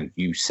plan.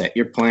 You set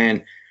your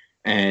plan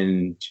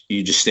and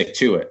you just stick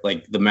to it.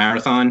 Like the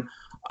marathon,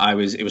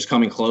 it was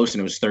coming close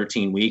and it was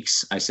 13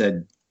 weeks. I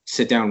said,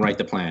 sit down, write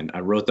the plan. I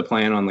wrote the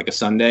plan on like a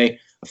Sunday,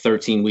 a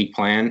 13-week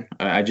plan.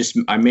 I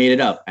made it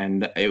up,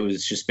 and it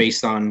was just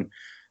based on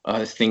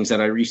things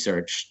that I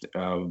researched,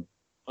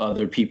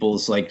 other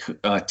people's like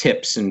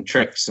tips and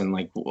tricks, and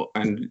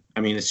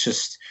I mean, it's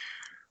just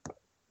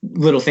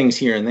little things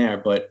here and there,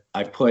 but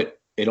I put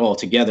it all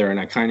together, and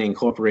I kind of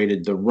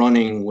incorporated the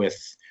running with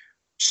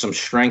some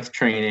strength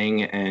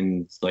training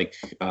and like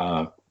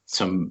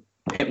some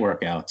HIIT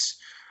workouts.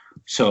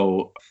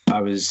 So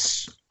I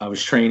was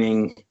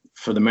training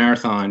for the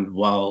marathon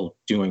while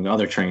doing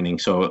other training.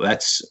 So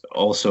that's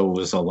also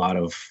was a lot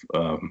of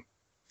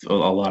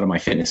my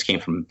fitness came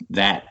from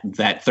that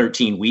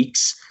 13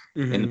 weeks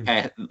in the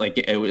past. Like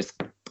it was,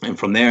 and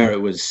from there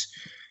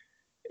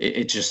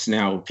it just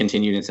now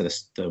continued into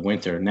the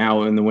winter.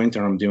 Now in the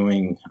winter, I'm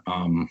doing,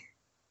 I'm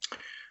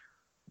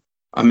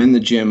in the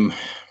gym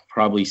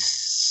probably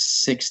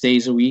 6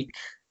 days a week,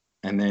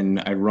 and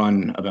then I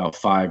run about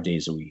 5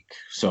 days a week.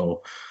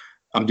 So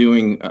I'm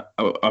doing,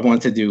 I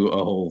wanted to do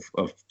a whole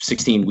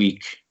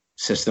 16-week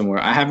system where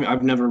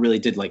I've never really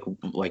did like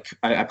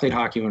I played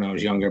hockey when I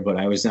was younger, but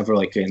I was never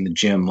like in the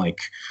gym, like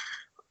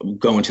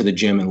going to the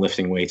gym and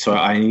lifting weights. So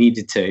I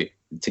needed to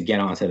get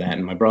onto that.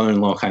 And my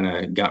brother-in-law kind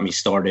of got me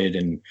started,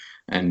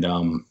 and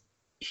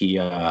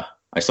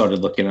I started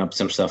looking up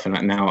some stuff,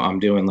 and now I'm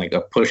doing like a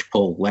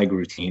push-pull leg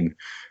routine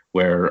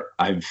where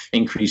I've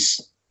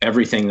increased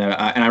everything and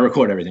I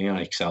record everything on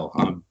Excel.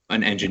 I'm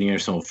an engineer,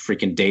 so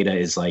freaking data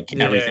is like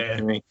everything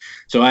to me.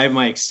 So I have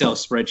my Excel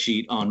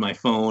spreadsheet on my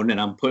phone, and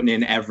I'm putting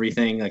in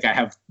everything. Like I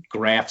have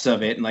graphs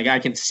of it, and like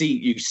you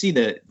see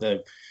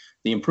the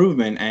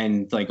improvement,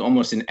 and like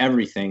almost in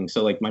everything.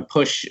 So like my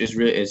push is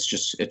really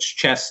it's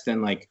chest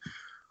and like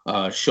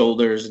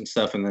shoulders and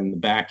stuff, and then the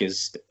back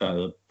is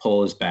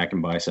pull is back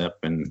and bicep,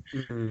 and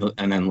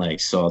then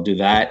legs. So I'll do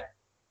that.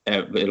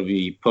 It'll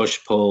be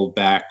push, pull,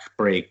 back,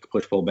 break,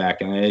 push, pull,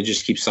 back, and I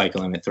just keep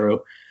cycling it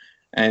through.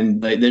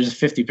 And there's a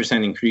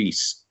 50%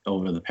 increase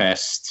over the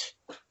past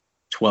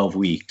 12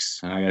 weeks.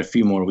 And I got a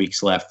few more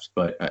weeks left,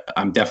 but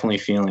I'm definitely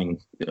feeling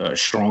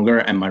stronger,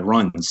 and my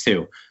runs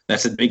too.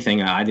 That's a big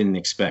thing I didn't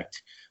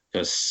expect,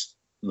 because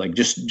like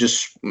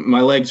just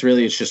my legs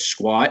really, it's just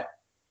squat,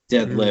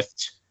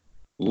 deadlift,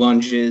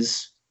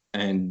 lunges,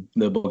 and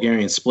the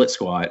Bulgarian split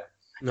squat.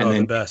 No, and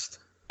then, the best.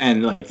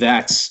 And like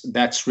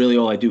that's really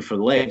all I do for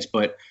the legs.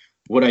 But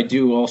what I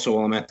do also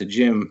while I'm at the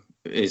gym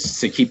is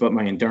to keep up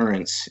my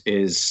endurance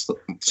is,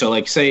 so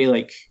like say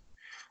like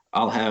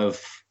I'll have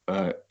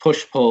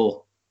push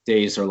pull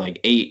days are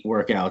like 8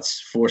 workouts,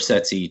 4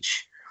 sets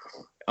each.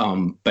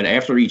 But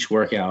after each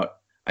workout,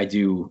 I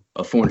do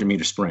a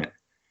 400-meter sprint.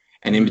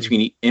 And in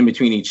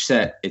between each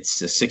set,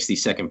 it's a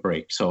 60-second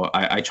break. So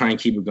I try and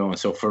keep it going.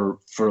 So for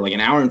like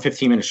an hour and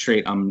 15 minutes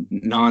straight, I'm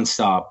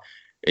nonstop.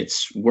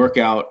 It's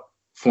workout,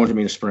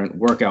 400-meter sprint,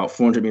 workout,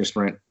 400-meter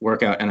sprint,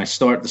 workout. And I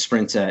start the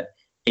sprints at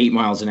 8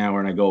 miles an hour,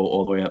 and I go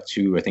all the way up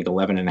to, I think,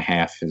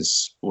 11.5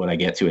 is what I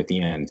get to at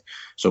the end.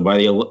 So by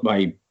the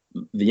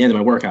end of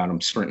my workout, I'm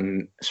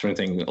sprinting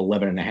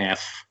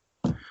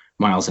 11.5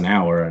 miles an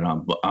hour,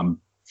 and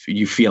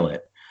you feel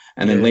it.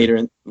 And then later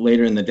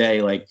in the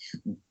day, like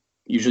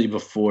usually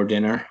before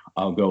dinner,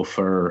 I'll go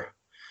for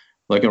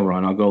like a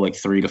run. I'll go like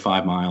 3 to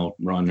 5 mile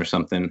run or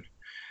something.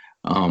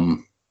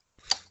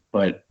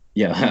 But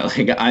yeah,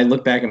 like I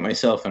look back at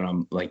myself and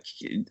I'm like,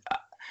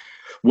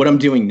 what I'm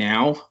doing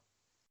now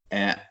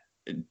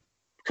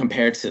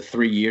compared to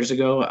 3 years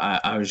ago,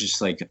 I was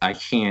just like, I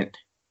can't.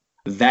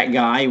 That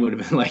guy would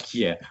have been like,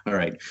 yeah, all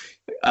right,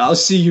 I'll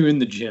see you in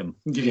the gym.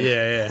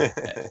 Yeah.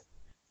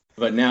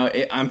 But now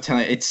I'm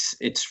telling you,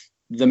 it's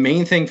the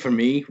main thing for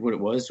me. What it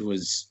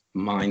was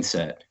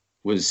mindset.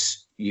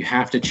 Was you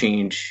have to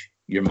change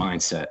your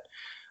mindset.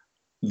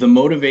 The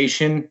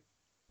motivation,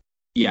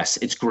 yes,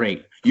 it's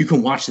great. You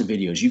can watch the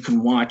videos. You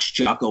can watch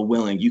Jocko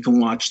Willing. You can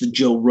watch the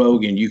Joe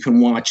Rogan. You can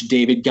watch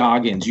David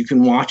Goggins. You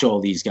can watch all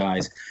these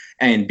guys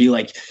and be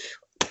like,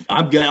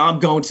 I'm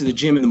going to the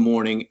gym in the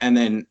morning. And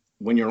then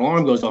when your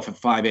alarm goes off at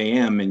 5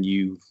 a.m. and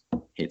you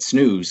hit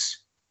snooze,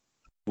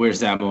 where's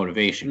that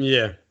motivation?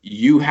 Yeah.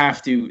 You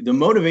have to, the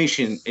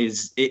motivation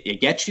is,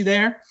 it gets you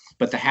there,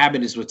 but the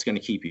habit is what's going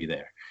to keep you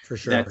there. For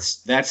sure.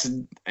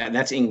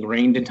 That's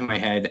ingrained into my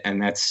head,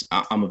 and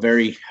I'm a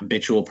very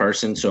habitual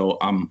person. So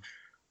I'm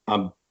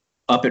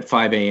up at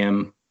 5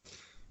 a.m.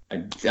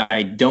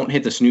 I don't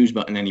hit the snooze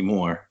button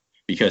anymore,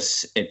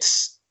 because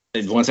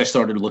once I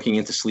started looking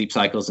into sleep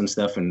cycles and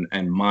stuff,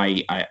 and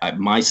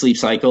my sleep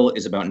cycle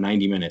is about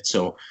 90 minutes.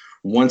 So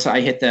once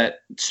I hit that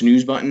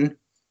snooze button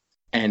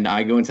and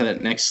I go into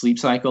that next sleep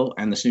cycle,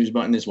 and the snooze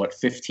button is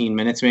 15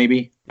 minutes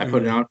maybe I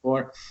put it on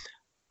for,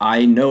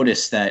 I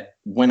noticed that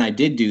when I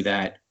did do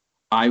that,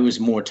 I was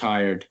more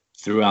tired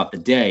throughout the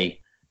day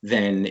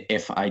than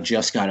if I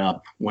just got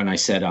up when I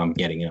said I'm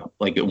getting up.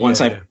 Like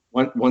once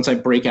I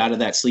break out of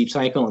that sleep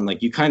cycle, and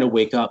like you kind of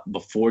wake up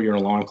before your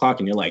alarm clock,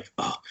 and you're like,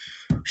 oh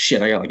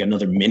shit, I got like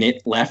another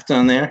minute left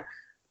on there,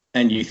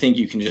 and you think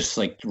you can just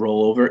like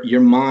roll over.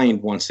 Your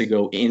mind wants to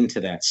go into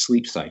that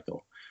sleep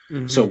cycle.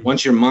 So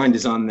once your mind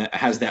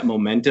has that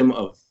momentum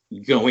of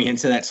going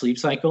into that sleep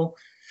cycle,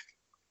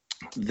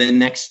 the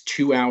next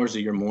 2 hours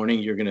of your morning,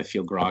 you're going to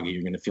feel groggy.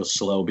 You're going to feel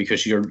slow,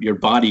 because your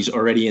body's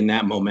already in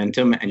that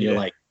momentum, and you're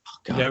like, oh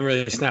God. You haven't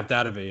really snapped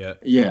out of it yet.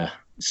 Yeah.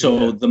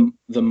 So the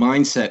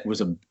mindset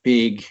was a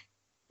big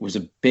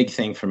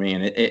thing for me.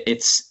 And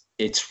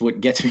it's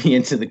what gets me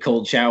into the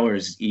cold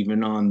showers,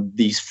 even on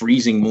these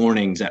freezing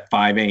mornings at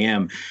 5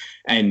 a.m.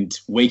 and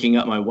waking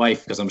up my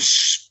wife because I'm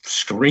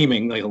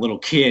screaming like a little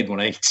kid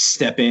when I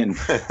step in.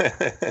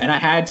 And I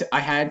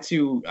had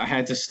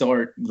to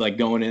start like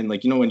going in,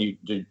 like, you know, when you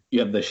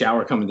have the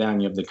shower coming down,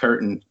 you have the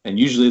curtain, and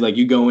usually like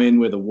you go in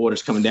where the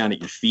water's coming down at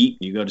your feet,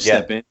 and you go to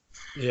step in.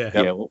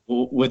 Yeah.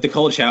 With the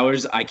cold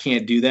showers, I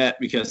can't do that,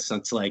 because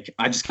it's like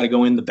I just gotta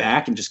go in the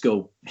back and just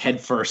go head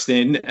first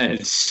in, and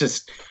it's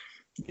just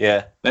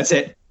that's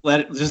it.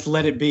 Let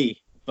it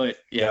be. But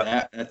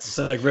that's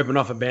like ripping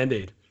off a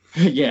Band-Aid.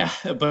 Yeah,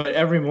 but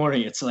every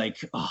morning it's like,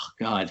 oh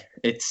God,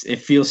 it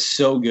feels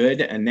so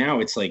good. And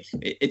now it's like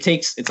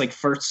it's like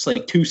first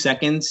like 2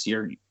 seconds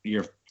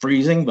you're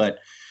freezing, but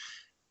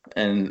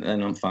and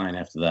I'm fine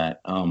after that.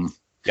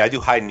 I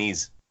do high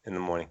knees in the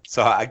morning.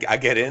 So I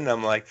get in,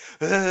 I'm like,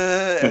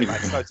 and I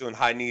start doing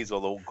high knees while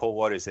the cold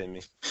water's hitting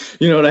me.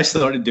 You know what I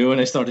started doing?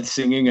 I started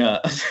singing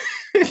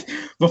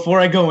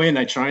before I go in,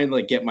 I try and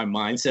like get my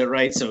mindset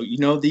right. So you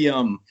know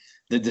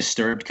the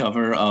Disturbed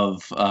cover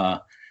of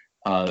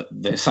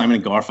the Simon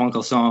and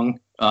Garfunkel song,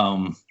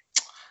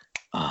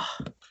 Ah,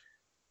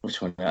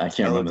 which one? I can't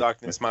Hello, remember.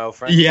 Darkness, my old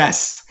friend.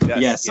 Yes.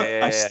 Yes.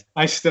 Yeah.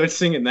 I started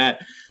singing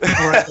that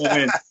before I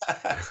came in.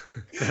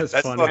 That's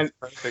funny.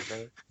 Perfect,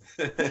 man.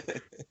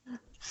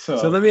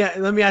 So let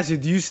me ask you: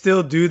 do you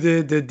still do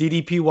the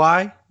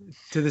DDPY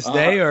to this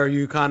day, or are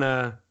you kind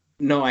of?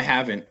 No, I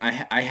haven't.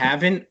 I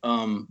haven't.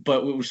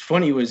 But what was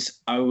funny was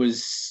I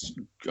was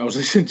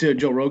listening to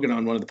Joe Rogan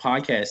on one of the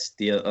podcasts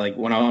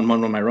when I on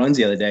one of my runs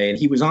the other day, and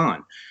he was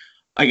on.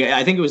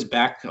 I think it was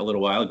back a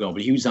little while ago,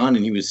 but he was on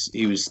and he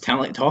was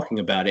talking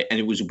about it, and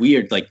it was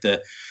weird, like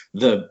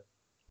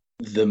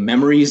the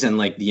memories and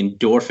like the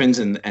endorphins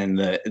and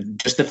the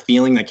just the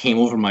feeling that came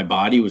over my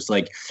body was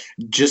like,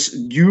 just,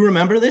 you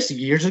remember this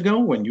years ago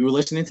when you were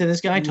listening to this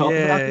guy talk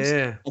about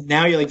this, and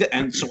now you're like that.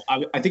 And so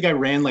I think I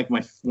ran like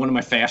one of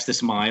my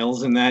fastest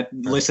miles in that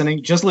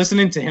listening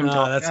to him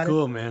talk. That's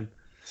cool, man.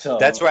 So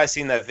that's where I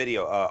seen that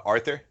video,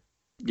 Arthur.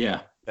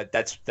 Yeah.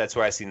 That's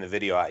where I seen the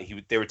video.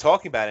 They were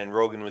talking about it, and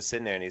Rogan was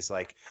sitting there, and he's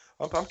like,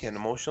 "Oh, I'm getting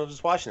emotional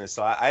just watching this."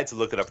 So I had to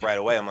look it up right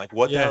away. I'm like,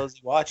 "What the hell is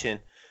he watching?"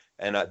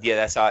 And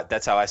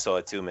that's how I saw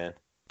it too, man.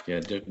 Yeah,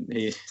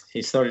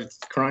 he started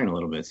crying a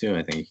little bit too,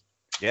 I think.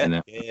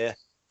 Yeah,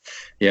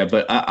 yeah.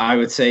 But I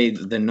would say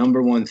the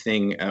number one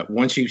thing,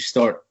 once you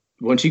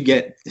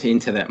get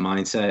into that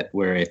mindset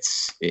where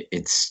it's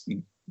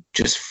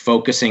just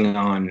focusing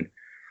on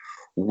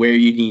where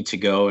you need to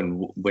go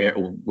and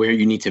where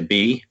you need to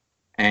be,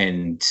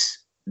 and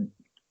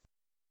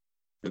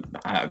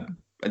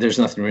there's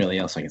nothing really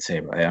else I can say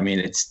about it. I mean,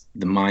 it's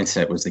the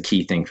mindset was the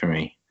key thing for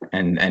me.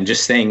 And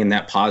just staying in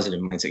that positive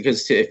mindset,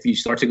 because if you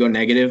start to go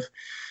negative,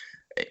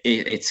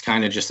 it's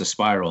kind of just a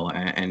spiral,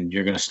 and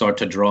you're going to start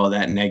to draw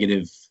that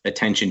negative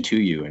attention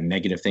to you, and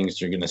negative things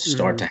are going to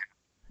start to happen.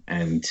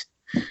 And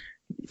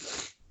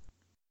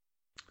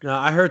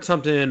now I heard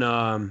something.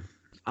 I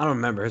don't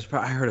remember.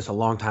 I heard this a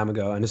long time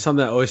ago, and it's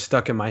something that always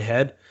stuck in my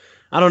head.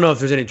 I don't know if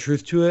there's any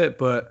truth to it,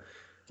 but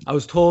I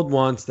was told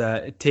once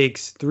that it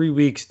takes 3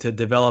 weeks to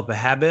develop a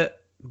habit,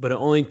 but it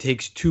only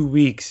takes 2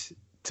 weeks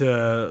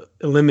to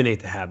eliminate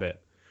the habit.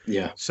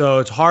 Yeah. So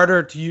it's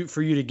harder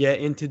for you to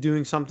get into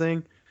doing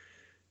something,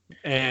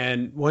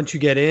 and once you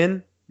get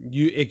in,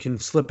 it can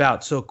slip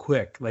out so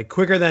quick, like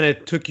quicker than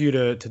it took you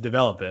to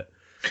develop it.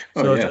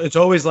 So it's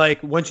always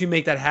like, once you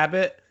make that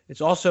habit,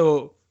 it's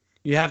also,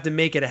 you have to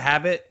make it a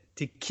habit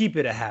to keep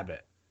it a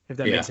habit, if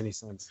that makes any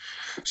sense.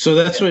 So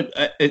that's what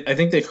I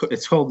think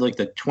it's called, like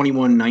the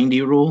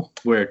 21-90 rule,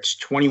 where it's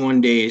 21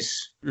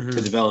 days to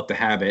develop the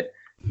habit,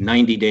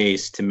 90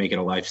 days to make it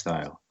a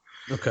lifestyle.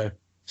 Okay.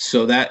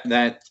 So that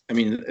I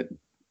mean,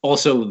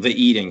 also the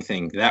eating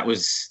thing, that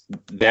was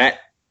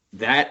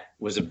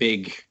a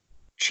big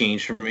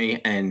change for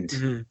me,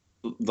 and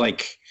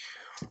like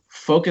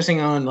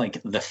focusing on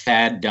like the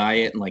fad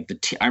diet, and like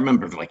I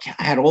remember, like,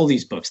 I had all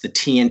these books, the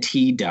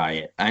TNT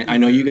diet. I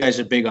know you guys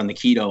are big on the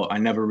keto. I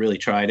never really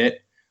tried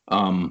it.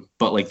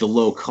 But like the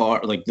low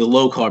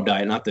carb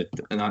diet, not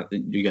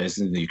you guys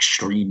in the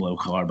extreme low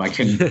carb.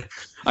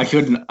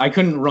 I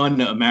couldn't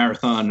run a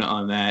marathon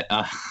on that.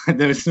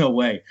 There's no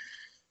way.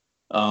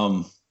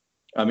 I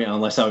mean,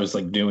 unless I was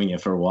like doing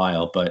it for a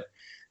while, but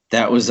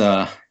that was,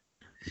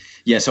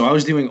 so I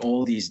was doing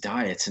all these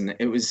diets, and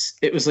it was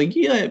like,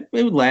 it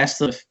would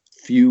last a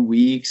few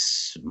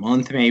weeks, a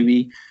month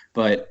maybe,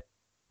 but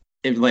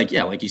it like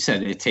you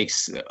said, it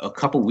takes a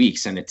couple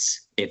weeks and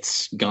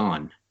it's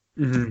gone.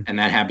 And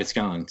that habit's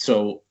gone.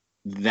 So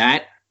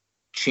that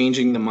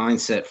changing the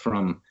mindset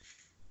from,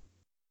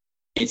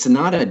 it's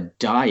not a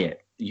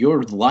diet,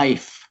 your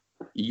life,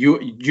 your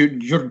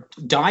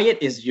diet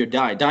is your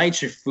diet.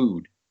 Diet's your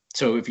food.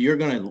 So if you're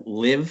going to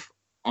live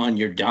on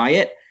your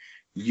diet,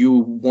 you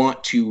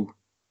want to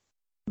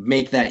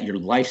make that your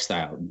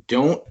lifestyle.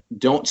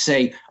 Don't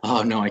say,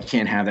 oh no, I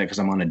can't have that because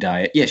I'm on a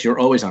diet. Yes, you're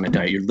always on a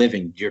diet. You're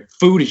living. Your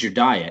food is your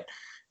diet.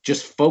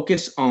 Just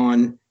focus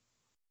on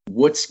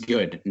what's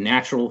good,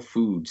 natural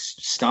foods.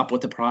 Stop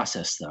with the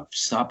processed stuff.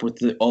 Stop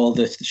with all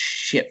the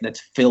shit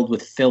that's filled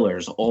with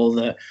fillers.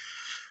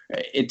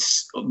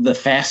 It's the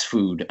fast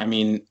food. I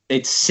mean,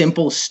 it's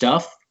simple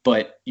stuff,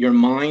 but your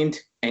mind,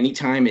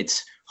 anytime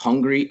it's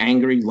hungry,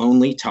 angry,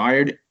 lonely,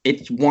 tired,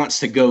 it wants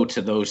to go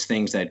to those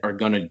things that are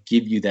going to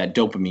give you that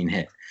dopamine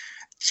hit.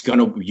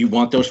 You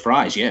want those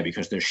fries, yeah,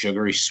 because they're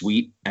sugary,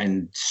 sweet,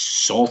 and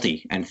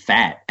salty and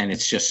fat, and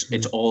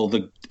it's all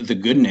the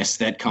goodness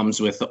that comes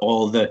with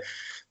all the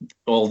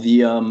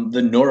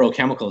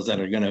neurochemicals that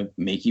are going to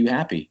make you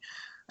happy.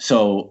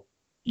 So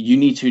you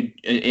need to,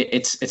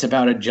 it's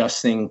about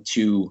adjusting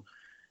to,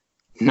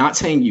 not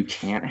saying you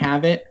can't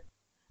have it,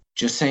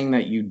 just saying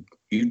that you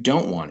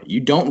don't want it.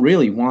 You don't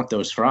really want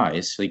those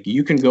fries. Like,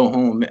 you can go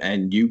home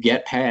and you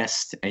get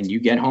past and you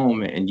get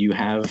home and you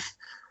have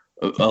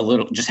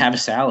just have a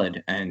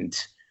salad and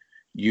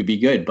you be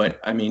good.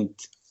 But I mean,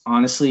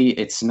 honestly,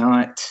 it's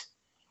not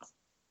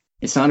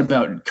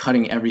about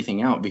cutting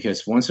everything out,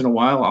 because once in a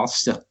while I'll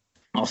still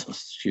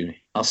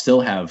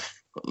have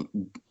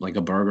like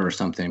a burger or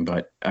something.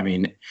 But I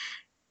mean,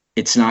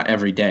 it's not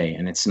every day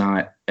and it's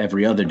not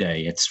every other day.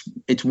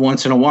 It's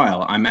once in a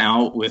while. I'm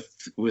out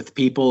with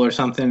people or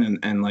something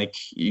and like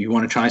you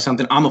want to try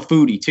something. I'm a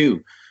foodie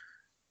too.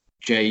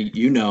 Jay,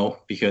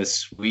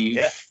 because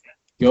we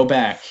go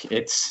back.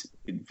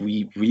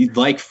 We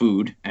like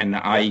food and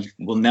I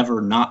will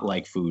never not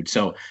like food.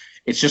 So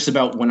it's just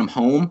about when I'm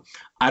home,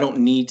 I don't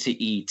need to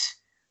eat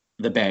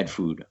the bad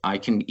food. I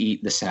can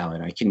eat the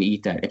salad. I can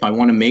eat that. If I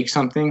want to make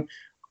something,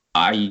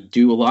 I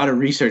do a lot of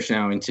research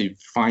now into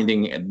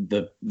finding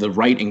the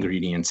right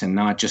ingredients and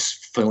not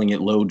just filling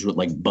it loads with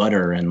like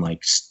butter and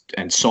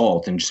and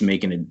salt and just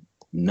making it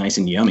nice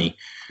and yummy.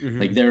 Mm-hmm.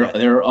 Like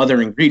there are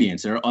other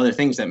ingredients. There are other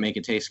things that make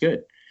it taste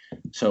good.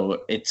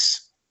 So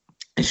it's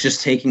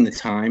just taking the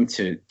time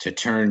to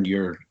turn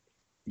your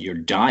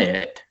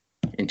diet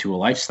into a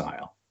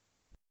lifestyle.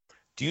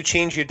 Do you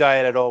change your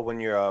diet at all when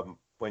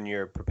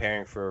you're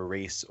preparing for a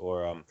race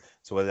or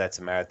so whether that's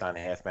a marathon, a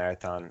half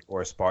marathon,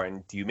 or a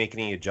Spartan? Do you make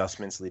any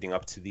adjustments leading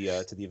up to the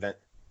event?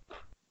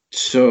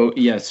 So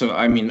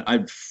I mean,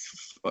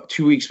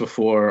 2 weeks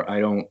before, I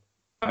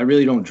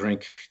really don't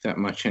drink that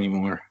much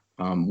anymore.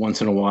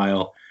 Once in a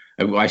while,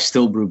 I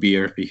still brew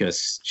beer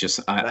because nice.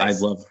 I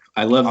love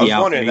the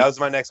alcohol. That was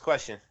my next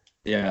question.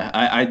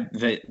 Yeah,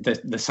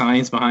 the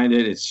science behind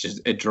it,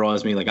 it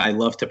draws me. Like I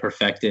love to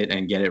perfect it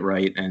and get it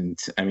right. And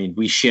I mean,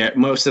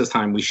 most of the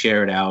time we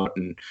share it out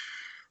and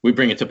we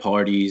bring it to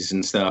parties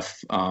and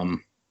stuff.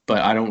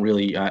 But I don't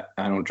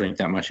drink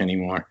that much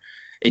anymore.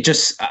 It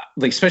just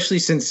especially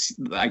since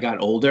I got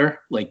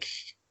older, like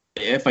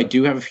if I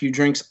do have a few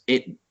drinks,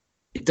 it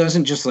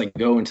doesn't just like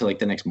go into like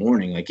the next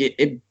morning. Like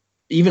it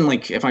even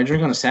like if I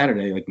drink on a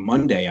Saturday, like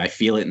Monday, I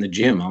feel it in the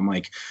gym. I'm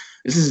like,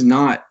 this is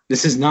not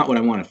what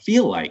I want to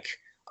feel like.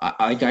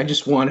 I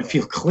just want to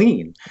feel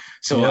clean.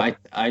 So yep.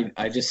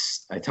 I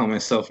tell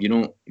myself,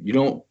 you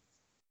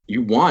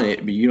want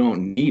it, but you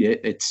don't need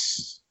it.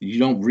 You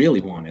don't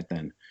really want it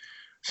then.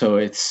 So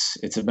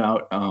it's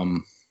about,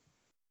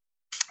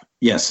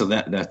 so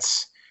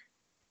that's,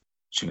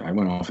 I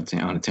went off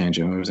on a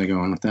tangent. Where was I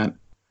going with that?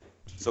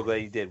 So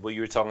glad you did. What you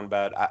were talking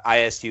about, I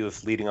asked you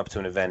if leading up to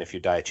an event, if your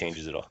diet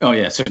changes at all. Oh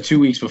yeah. So 2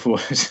 weeks before,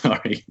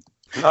 sorry.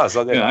 No, it's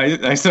all good. Yeah,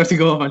 I start to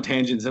go off on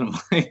tangents and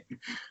I'm like,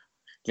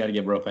 got to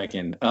get brought back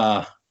in.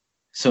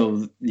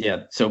 So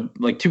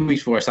like 2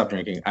 weeks before I stop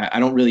drinking, I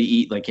don't really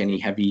eat like any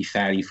heavy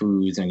fatty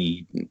foods,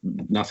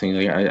 nothing.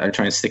 Like I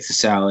try and stick to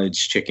salads,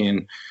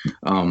 chicken.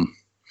 And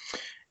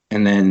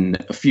then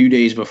a few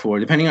days before,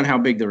 depending on how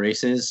big the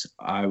race is,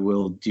 I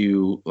will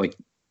do like,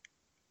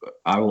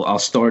 I'll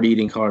start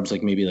eating carbs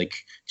like maybe like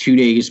 2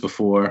 days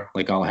before.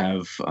 Like I'll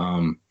have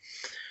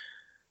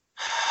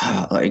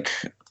like,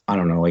 I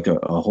don't know, like a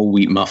whole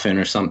wheat muffin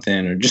or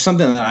something, or just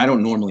something that I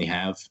don't normally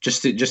have,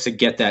 just to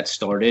get that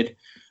started.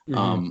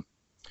 Mm-hmm.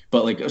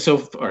 But like,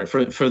 so all right,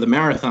 for the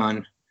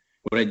marathon,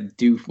 what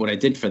I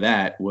did for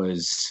that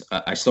was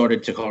I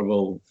started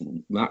to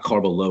not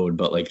carbo load,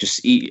 but like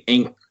just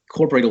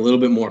incorporate a little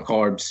bit more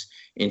carbs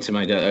into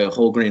my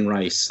whole grain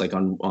rice, like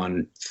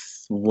on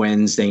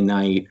Wednesday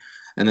night,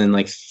 and then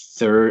like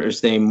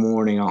Thursday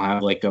morning I'll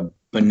have like a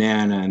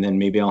banana, and then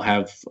maybe I'll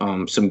have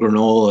some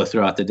granola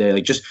throughout the day,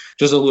 like just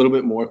a little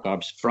bit more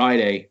carbs.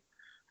 Friday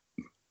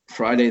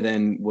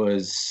then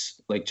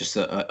was like just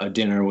a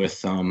dinner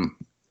with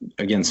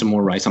again some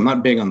more rice. I'm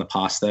not big on the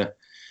pasta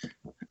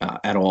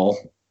at all.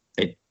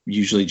 It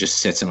usually just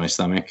sits in my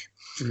stomach.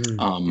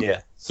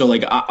 So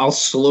like I'll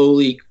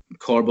slowly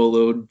carbo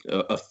load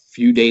a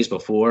few days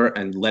before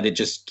and let it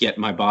just get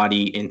my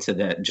body into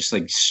that, just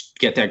like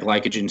get that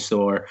glycogen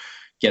store,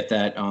 get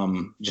that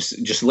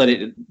just let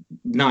it,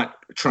 not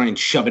try and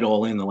shove it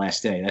all in the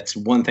last day. That's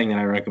one thing that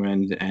I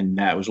recommend, and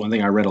that was one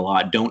thing I read a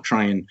lot. Don't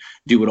try and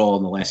do it all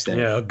in the last day.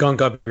 Yeah,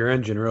 gunk up your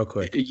engine real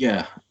quick.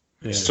 Yeah.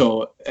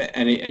 So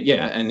and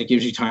it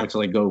gives you time to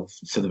like go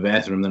to the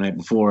bathroom the night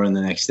before and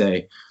the next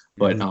day.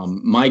 But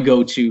my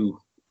go-to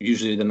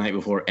usually the night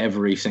before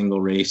every single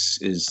race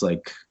is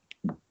like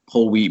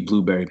whole wheat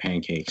blueberry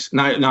pancakes.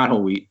 Not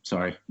whole wheat,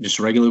 sorry, just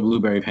regular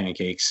blueberry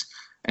pancakes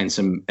and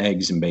some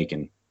eggs and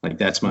bacon. Like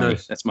that's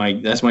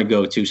my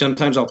go-to.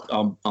 Sometimes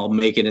I'll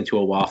make it into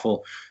a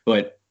waffle,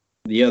 but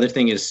the other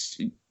thing is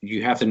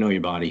you have to know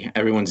your body.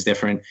 Everyone's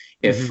different.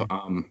 If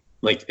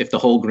the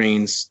whole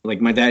grains,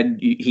 like my dad,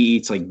 he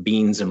eats like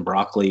beans and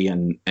broccoli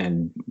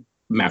and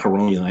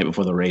macaroni the night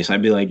before the race.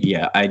 I'd be like,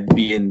 I'd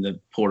be in the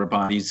porta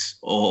potties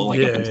all like.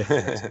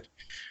 Yeah.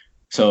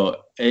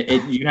 So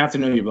you have to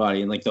know your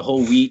body, and like the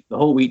whole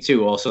wheat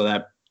too. Also,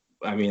 that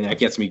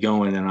gets me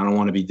going, and I don't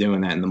want to be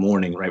doing that in the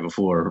morning right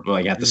before,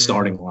 like at the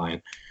starting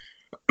line.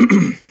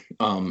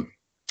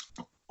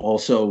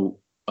 Also,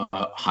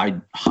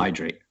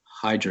 hydrate,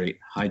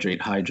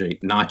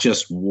 not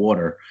just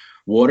water,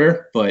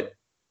 but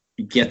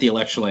get the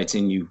electrolytes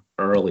in you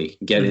early.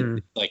 Get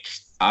it. Like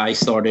I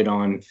started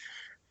on,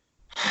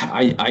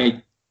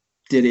 I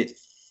did it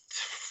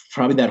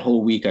probably that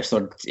whole week. I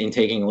started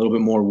intaking a little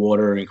bit more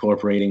water,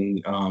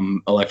 incorporating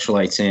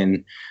electrolytes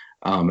in.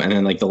 And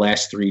then like the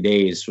last 3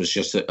 days was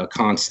just a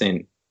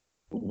constant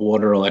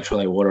water,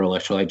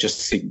 electrolyte,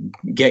 just to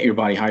get your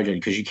body hydrated,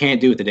 because you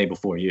can't do it the day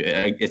before.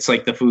 It's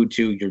like the food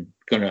too. You're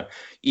gonna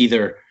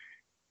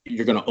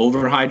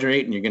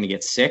overhydrate and you're gonna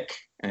get sick,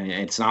 and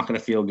it's not gonna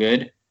feel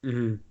good,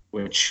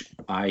 which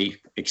I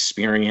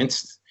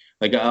experienced.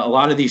 Like a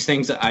lot of these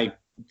things that I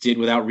did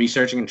without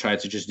researching and tried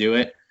to just do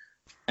it,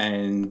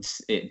 and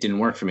it didn't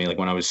work for me. Like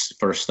when I was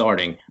first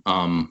starting,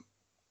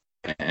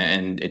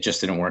 and it just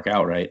didn't work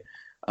out right.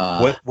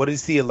 What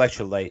is the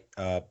electrolyte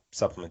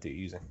supplement that you're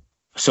using?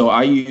 So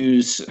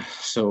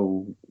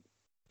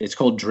it's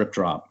called Drip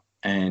Drop,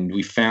 and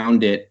we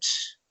found it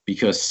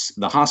because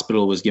the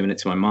hospital was giving it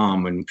to my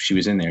mom when she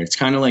was in there. It's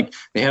kind of like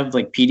they have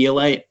like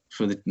Pedialyte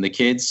for the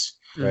kids,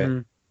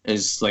 right?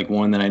 Is like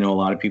one that I know a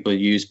lot of people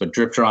use, but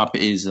Drip Drop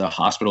is a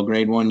hospital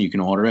grade one. You can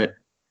order it,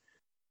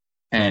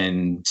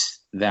 and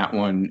that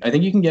one I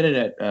think you can get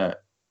it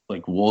at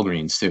like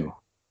Walgreens too.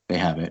 They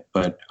have it,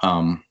 but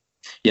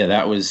yeah,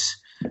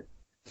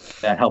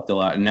 that helped a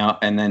lot.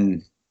 And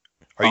then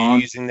are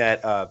you using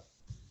that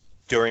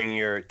during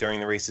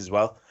the race as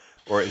well,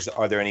 or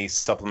are there any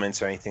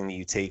supplements or anything that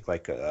you take,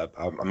 like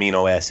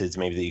amino acids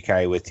maybe that you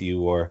carry with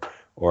you,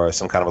 or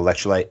some kind of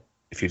electrolyte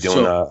if you're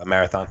doing a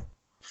marathon?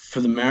 For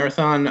the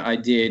marathon, I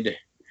did.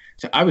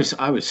 So I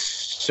was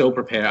so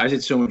prepared. I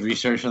did so much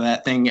research for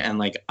that thing, and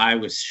like I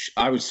was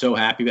so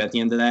happy at the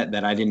end of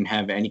that I didn't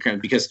have any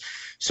cramps, because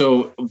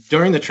so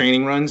during the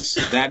training runs,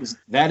 that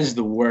is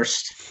the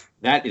worst.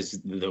 That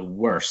is the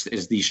worst,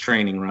 is these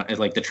training runs,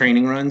 like the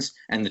training runs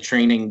and the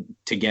training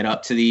to get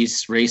up to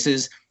these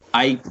races.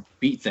 I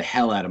beat the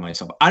hell out of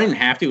myself. I didn't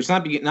have to. It's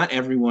not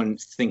everyone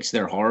thinks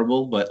they're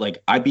horrible, but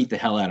like I beat the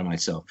hell out of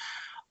myself.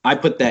 I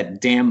put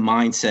that damn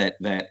mindset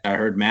that I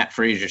heard Matt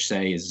Frazier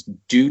say is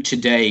do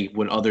today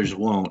what others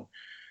won't,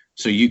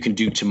 so you can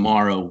do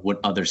tomorrow what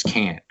others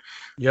can't.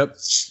 Yep.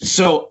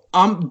 So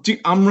I'm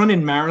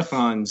running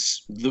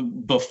marathons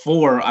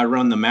before I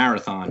run the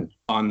marathon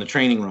on the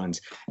training runs,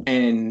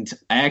 and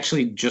I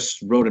actually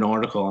just wrote an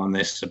article on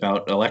this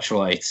about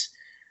electrolytes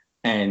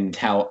and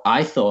how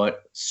I thought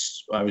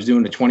I was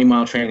doing a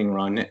 20-mile training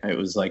run. It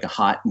was like a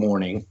hot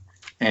morning,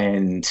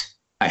 and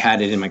I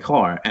had it in my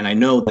car, and I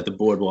know that the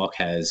boardwalk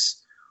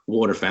has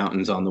water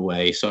fountains on the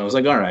way. So I was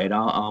like, all right,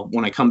 I'll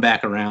when I come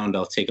back around,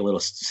 I'll take a little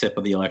sip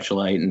of the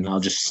electrolyte, and I'll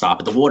just stop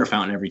at the water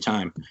fountain every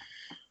time.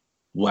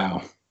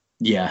 Wow.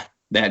 Yeah,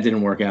 that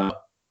didn't work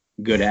out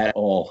good at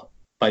all.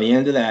 By the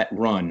end of that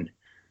run,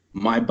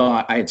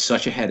 I had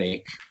such a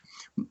headache.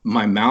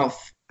 My mouth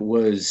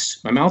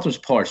was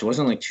parched. It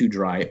wasn't like too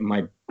dry.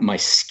 My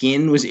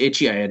skin was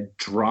itchy. I had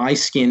dry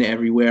skin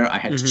everywhere. I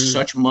had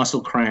such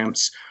muscle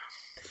cramps.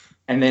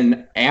 And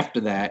then after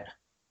that,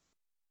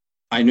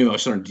 I knew I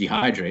was starting to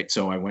dehydrate.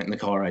 So I went in the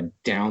car, I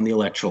downed the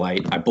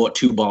electrolyte. I bought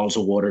 2 bottles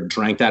of water,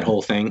 drank that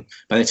whole thing.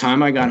 By the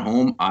time I got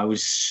home,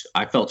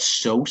 I felt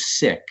so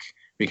sick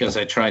because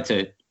I tried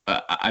to,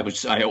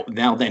 I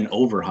now then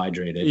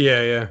overhydrated.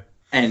 Yeah.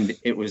 And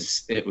it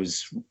was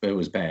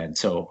bad.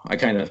 So I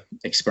kind of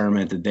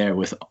experimented there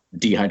with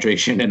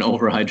dehydration and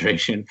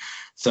overhydration.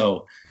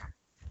 So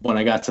when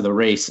I got to the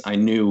race, I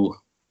knew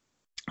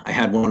I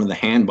had one of the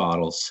hand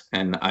bottles,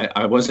 and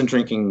I wasn't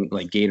drinking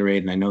like Gatorade,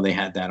 and I know they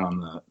had that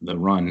on the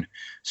run.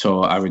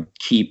 So I would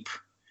keep,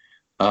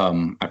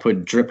 I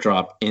put Drip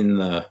Drop in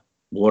the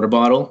water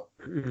bottle.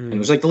 And it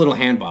was like the little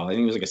hand bottle. I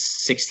think it was like a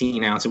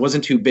 16 ounce. It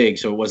wasn't too big,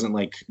 so it wasn't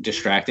like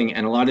distracting.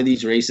 And a lot of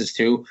these races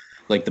too,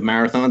 like the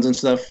marathons and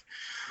stuff,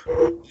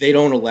 they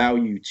don't allow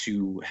you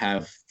to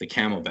have the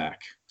Camelback.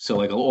 So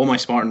like all my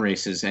Spartan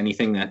races,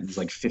 anything that's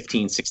like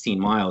 15, 16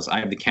 miles, I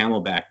have the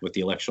Camelback with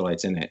the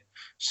electrolytes in it.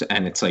 So,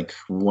 and it's like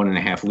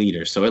 1.5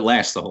 liters. So it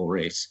lasts the whole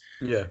race.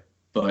 Yeah.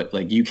 But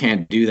like you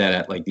can't do that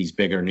at like these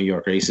bigger New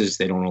York races.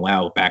 They don't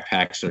allow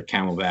backpacks or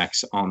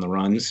Camelbacks on the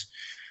runs.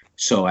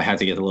 So I had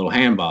to get the little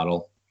hand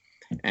bottle.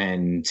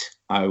 And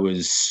I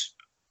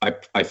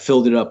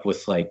filled it up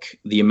with like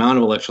the amount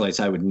of electrolytes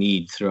I would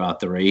need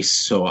throughout the race.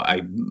 So I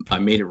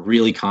made it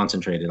really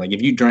concentrated. Like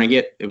if you drank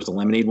it, it was a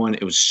lemonade one.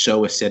 It was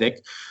so acidic.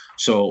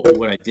 So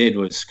what I did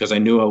was, because I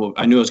knew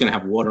I was going to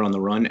have water on the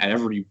run, at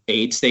every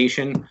aid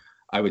station,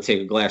 I would take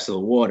a glass of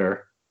the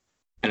water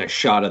and a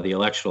shot of the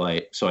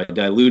electrolyte. So I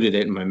diluted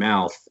it in my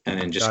mouth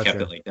and then just kept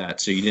it like that.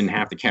 So you didn't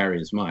have to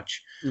carry as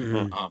much.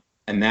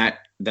 And that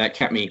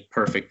kept me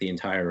perfect the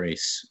entire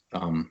race.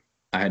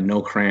 I had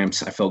no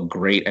cramps. I felt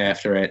great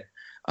after it.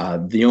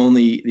 The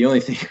only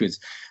thing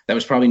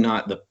was probably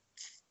not the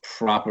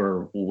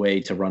proper way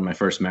to run my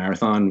first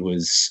marathon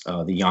was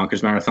the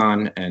Yonkers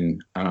Marathon.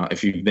 And I don't know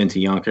if you've been to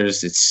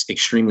Yonkers, it's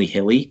extremely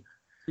hilly.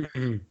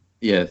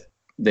 Yeah,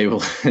 they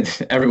will.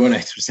 Everyone I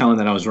was telling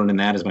that I was running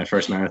that as my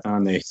first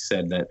marathon, they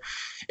said that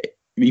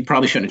you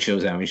probably shouldn't have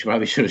chose that one. You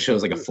probably should have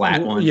chose like a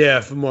flat one. Yeah,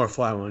 for more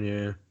flat one.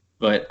 Yeah.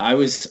 But I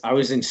was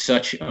in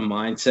such a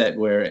mindset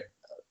where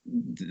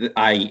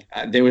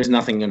there was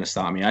nothing going to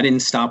stop me. I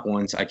didn't stop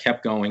once. I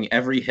kept going.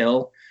 Every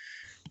hill,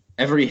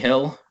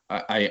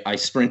 I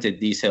sprinted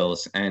these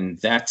hills, and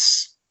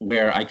that's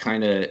where I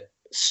kind of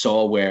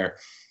saw where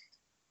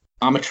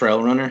I'm a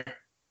trail runner,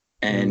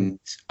 and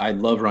I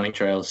love running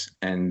trails,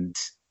 and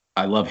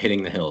I love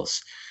hitting the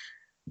hills.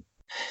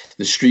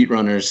 the street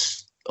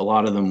runners, a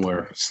lot of them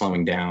were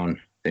slowing down.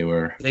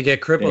 They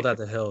get crippled at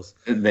the hills.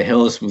 The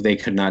hills, they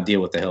could not deal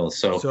with the hills.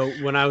 So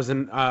when I was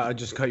in, I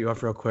just cut you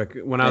off real quick.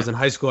 When I was in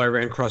high school, I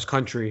ran cross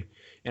country,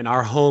 and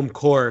our home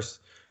course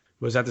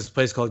was at this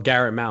place called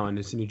Garrett Mountain.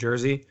 It's in New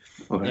Jersey,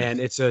 and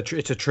it's a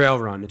trail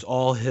run. It's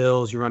all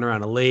hills. You run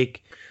around a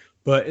lake,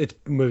 but it's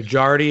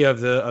majority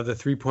of the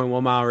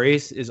 3.1 mile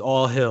race is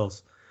all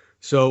hills.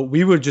 So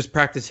we would just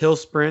practice hill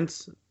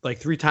sprints like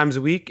 3 times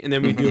a week, and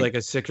then we'd do like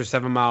a 6 or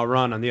 7 mile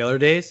run on the other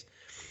days.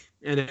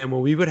 And then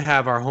when we would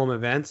have our home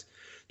events,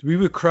 we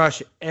would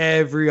crush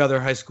every other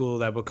high school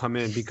that would come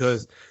in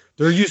because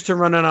they're used to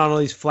running on all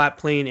these flat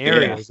plain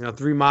areas,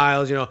 3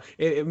 miles,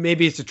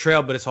 maybe it's a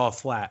trail, but it's all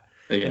flat.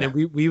 Yeah. And then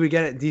we would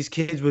get it. These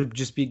kids would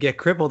just get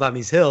crippled on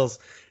these hills.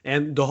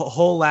 And the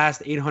whole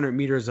last 800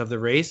 meters of the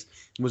race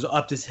was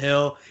up this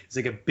hill. It's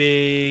like a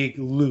big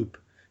loop.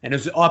 And it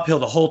was uphill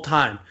the whole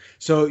time.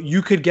 So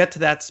you could get to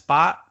that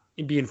spot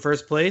and be in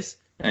first place.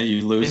 And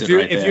you lose if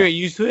you're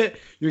used to it,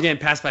 you're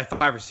getting passed by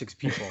 5 or 6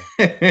 people.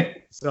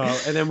 So,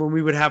 and then when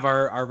we would have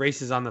our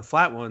races on the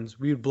flat ones,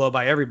 we would blow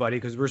by everybody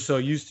because we're so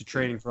used to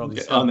training for all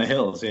these on the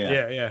hills.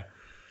 Yeah.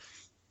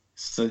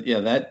 So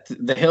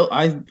the hill.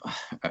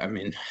 I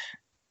mean,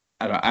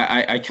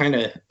 I kind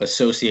of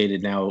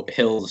associated now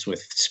hills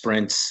with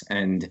sprints,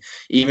 and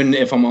even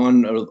if I'm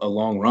on a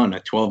long run,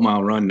 a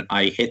 12-mile run,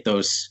 I hit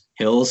those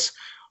hills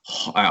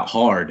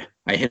hard.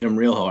 I hit them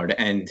real hard,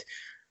 and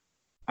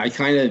I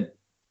kind of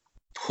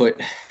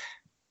put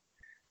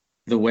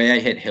the way I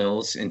hit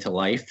hills into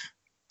life.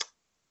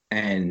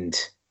 And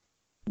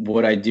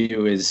what I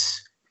do is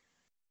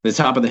the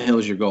top of the hill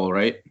is your goal,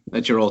 right?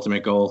 That's your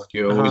ultimate goal.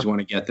 You always want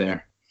to get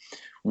there.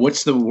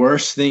 What's the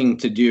worst thing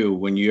to do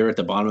when you're at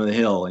the bottom of the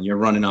hill and you're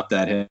running up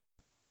that hill?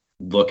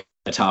 Look at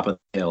the top of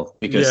the hill,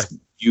 because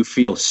you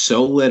feel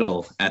so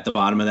little at the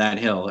bottom of that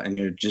hill, and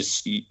you're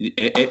just,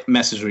 it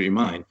messes with your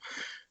mind.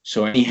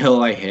 So any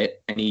hill I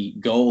hit, any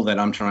goal that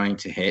I'm trying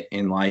to hit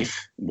in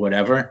life,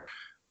 whatever,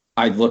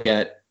 I look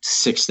at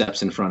 6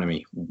 steps in front of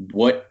me.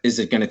 What is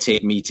it going to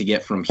take me to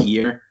get from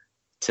here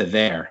to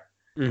there?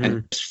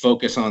 And just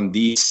focus on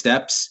these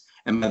steps.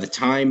 And by the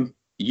time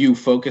you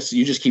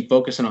just keep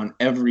focusing on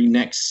every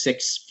next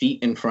 6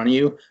 feet in front of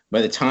you.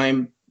 By the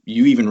time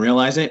you even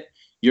realize it,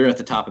 you're at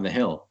the top of the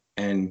hill,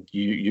 and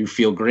you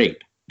feel great.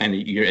 And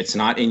it's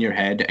not in your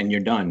head, and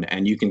you're done.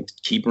 And you can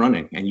keep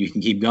running, and you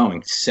can keep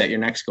going. Set your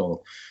next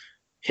goal.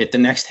 Hit the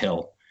next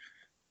hill.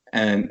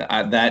 And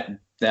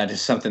that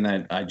is something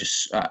that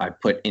I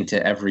put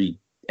into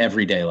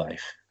everyday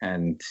life,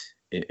 and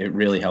it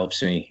really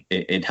helps me.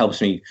 It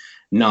helps me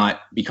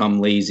not become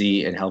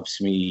lazy. It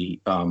helps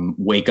me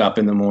wake up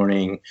in the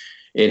morning.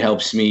 It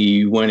helps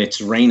me when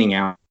it's raining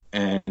out,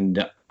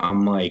 and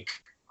I'm like,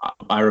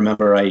 I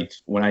remember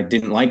when I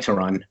didn't like to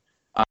run,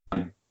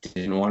 I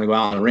didn't want to go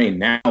out in the rain.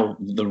 Now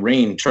the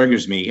rain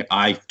triggers me.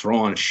 I throw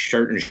on a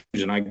shirt and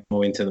shoes, and I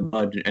go into the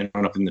mud and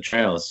run up in the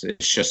trails.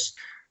 It's just,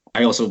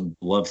 I also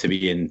love to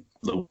be in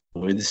the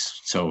woods,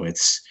 so it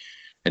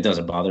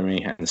doesn't bother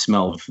me. And the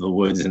smell of the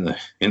woods in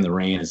the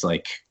rain is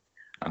like,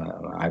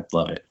 I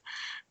love it.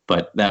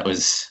 But that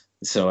was,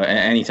 so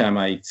anytime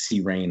I see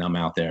rain, I'm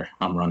out there.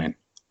 I'm running.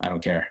 I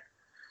don't care.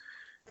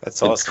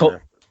 That's awesome.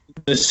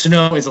 The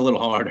snow is a little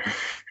harder.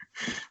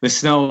 The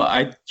snow,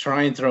 I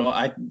try and throw.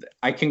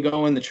 I can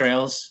go in the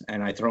trails,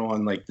 and I throw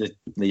on like the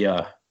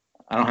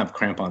I don't have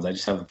crampons. I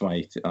just have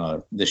my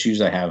the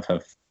shoes I have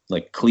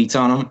like cleats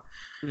on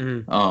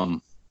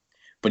them.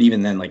 But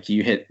even then, like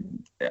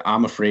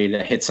I'm afraid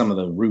to hit some of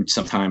the roots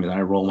sometimes, and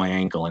I roll my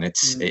ankle, and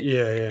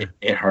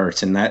it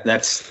hurts, and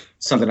that's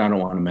something I don't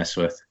want to mess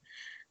with,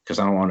 because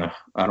I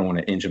don't want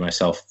to injure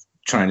myself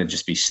trying to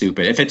just be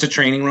stupid. If it's a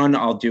training run,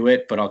 I'll do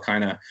it, but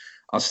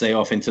I'll stay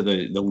off into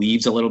the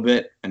leaves a little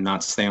bit and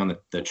not stay on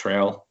the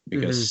trail,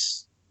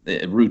 because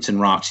the roots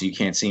and rocks you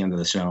can't see under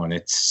the snow, and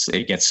it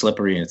gets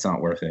slippery, and it's not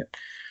worth it.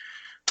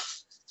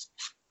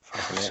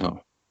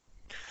 So.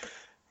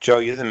 Joe,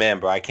 you're the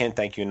man, bro. I can't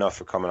thank you enough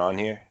for coming on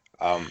here.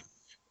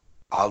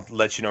 I'll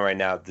let you know right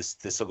now,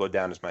 this will go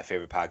down as my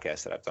favorite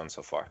podcast that I've done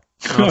so far.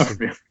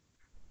 Awesome.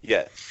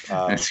 Yeah.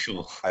 That's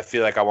cool. I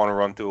feel like I want to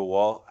run through a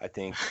wall. I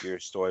think your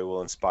story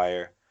will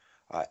inspire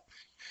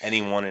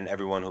anyone and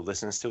everyone who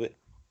listens to it.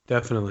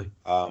 Definitely.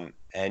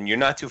 And you're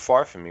not too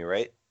far from me,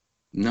 right?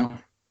 No.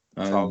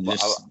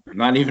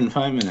 Not even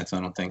 5 minutes,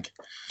 I don't think.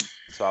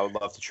 So I would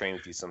love to train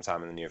with you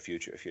sometime in the near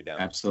future if you're down.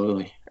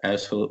 Absolutely.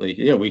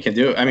 Yeah, we can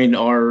do it. I mean,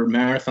 our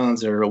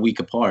marathons are a week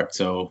apart,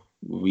 so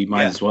we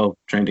might as well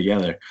train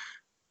together.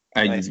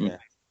 Nice, man.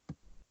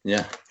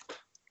 Yeah.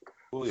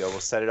 Cool, yeah, we'll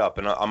set it up.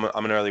 And I'm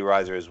an early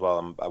riser as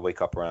well. I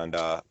wake up around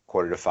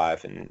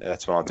 4:45, and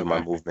that's when I'll do my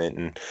movement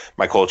and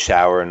my cold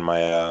shower and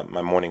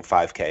my morning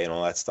 5K and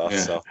all that stuff.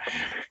 Yeah. So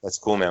that's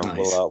cool, man. Nice.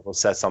 We'll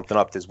set something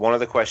up. There's one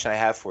other question I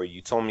have for you.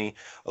 You told me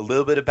a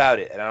little bit about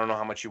it, and I don't know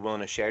how much you're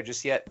willing to share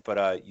just yet.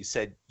 But you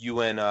said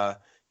you and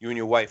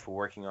your wife were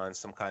working on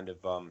some kind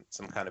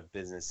of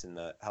business in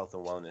the health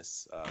and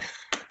wellness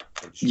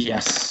industry.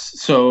 Yes.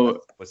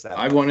 So what's that?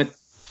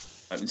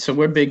 So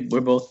we're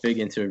both big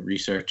into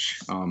research.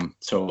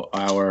 So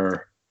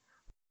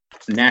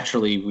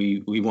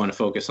naturally we want to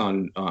focus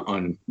on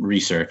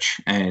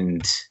research.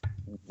 And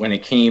when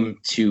it came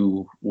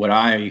to what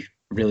I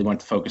really want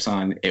to focus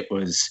on, it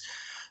was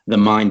the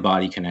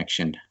mind-body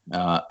connection,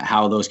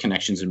 how those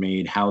connections are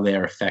made, how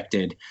they're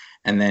affected.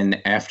 And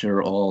then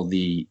after all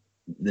the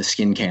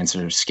skin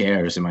cancer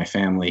scares in my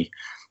family,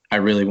 I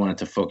really wanted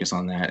to focus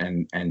on that.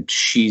 And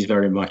she's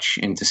very much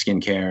into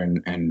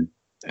skincare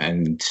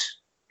and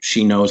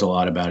she knows a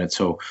lot about it.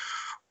 So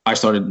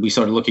we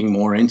started looking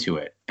more into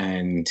it.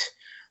 And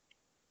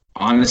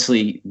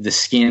honestly, the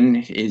skin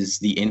is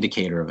the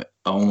indicator of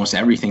almost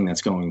everything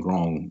that's going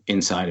wrong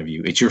inside of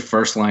you. It's your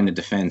first line of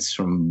defense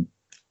from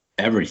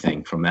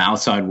everything, from the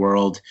outside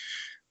world,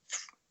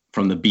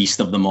 from the beast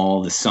of them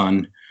all, the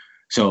sun.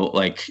 So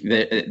like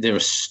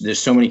there's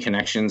so many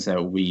connections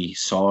that we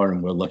saw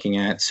and we're looking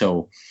at.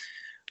 So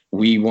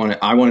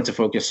I wanted to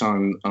focus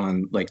on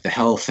like the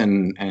health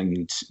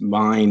and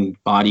mind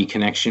body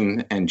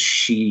connection, and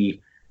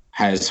she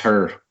has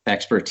her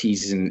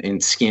expertise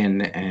in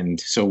skin. And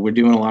so we're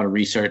doing a lot of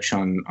research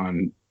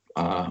on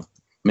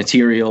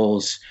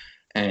materials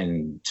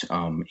and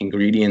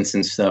ingredients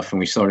and stuff. And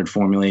we started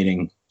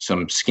formulating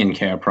some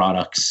skincare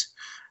products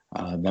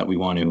that we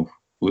want to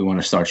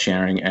start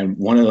sharing. And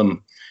one of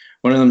them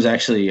is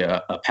actually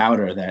a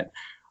powder that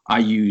I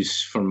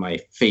use for my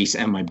face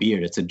and my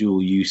beard. It's a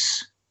dual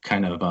use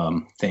kind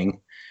of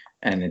thing,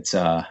 and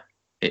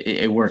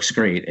it works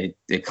great.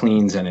 It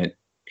cleans and it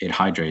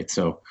hydrates.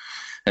 So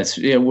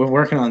we're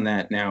working on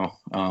that now,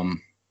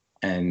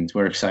 and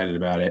we're excited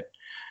about it.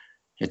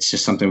 It's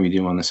just something we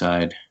do on the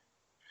side.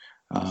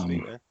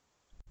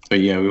 But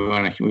yeah, we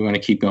want to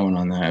keep going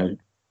on that.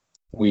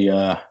 We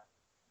have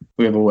a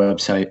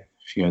website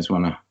if you guys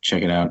want to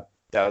check it out.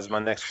 That was my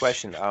next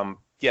question.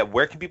 Yeah,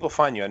 where can people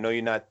find you? I know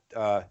you're not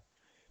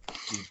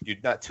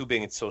too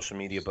big in social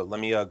media, but let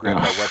me grab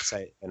my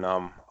website and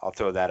I'll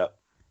throw that up.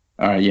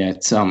 All right, yeah,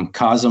 it's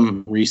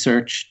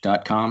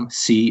cosmresearch.com,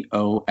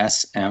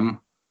 COSM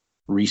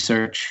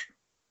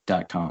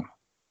research.com.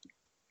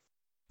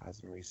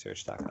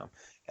 Cosmresearch.com.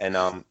 And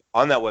on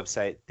that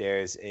website,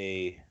 there's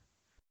the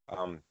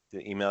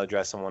email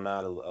address and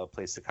whatnot, a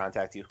place to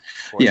contact you.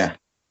 Yeah.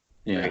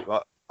 Great.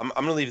 Well, I'm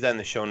gonna leave that in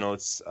the show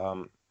notes.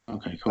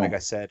 Okay, cool. Like I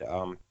said,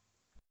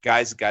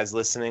 guys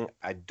listening,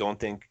 I don't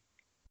think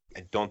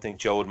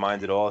Joe would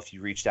mind at all if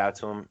you reached out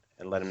to him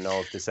and let him know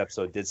if this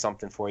episode did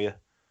something for you.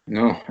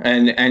 No,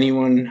 and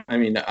anyone, I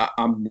mean,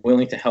 I'm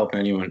willing to help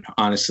anyone.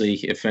 Honestly,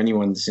 if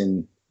anyone's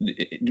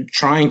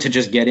trying to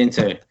just get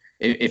into,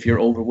 if you're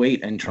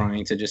overweight and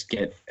trying to just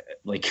get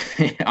like,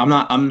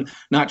 I'm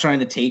not trying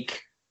to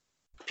take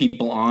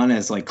people on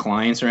as like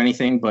clients or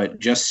anything, but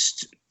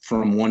just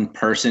from one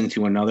person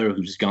to another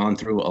who's gone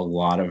through a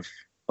lot of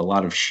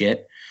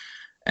shit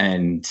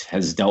and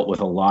has dealt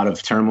with a lot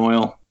of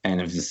turmoil and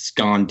has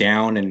gone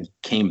down and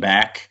came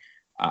back.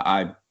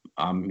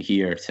 I'm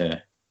here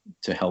to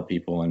help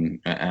people, and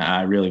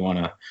I really want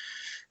to.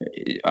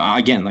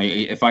 Again, like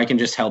if I can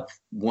just help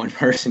one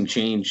person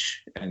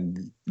change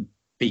and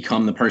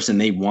become the person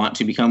they want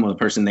to become, or the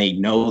person they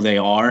know they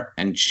are,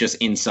 and it's just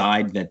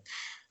inside that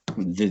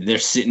they're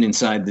sitting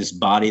inside this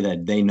body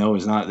that they know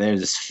is not there,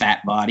 this fat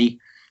body.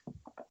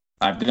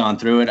 I've gone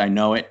through it. I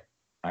know it.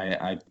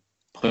 I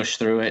push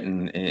through it,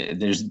 and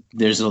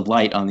there's a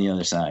light on the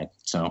other side.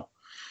 So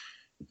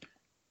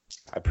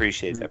I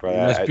appreciate that, brother.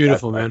 That's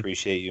beautiful, man. I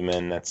appreciate you,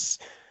 man. That's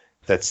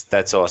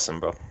awesome,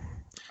 bro.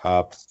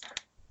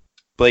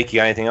 Blake, you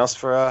got anything else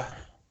for?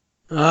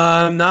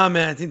 Nah,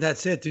 man. I think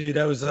that's it, dude.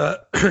 That was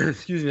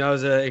excuse me. That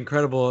was an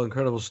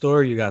incredible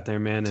story you got there,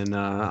 man. And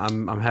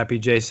I'm happy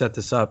Jay set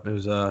this up. It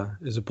was a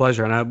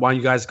pleasure, and I want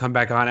you guys to come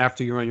back on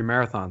after you run your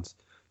marathons,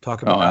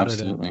 talk about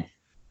absolutely.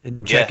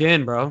 And check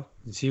in, bro.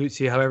 And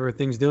see how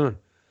everything's doing.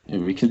 Yeah,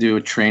 we can do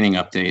a training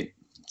update.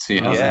 See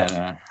how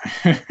that.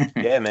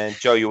 Yeah, man.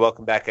 Joe, you're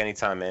welcome back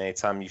anytime, man.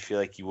 Anytime you feel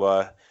like you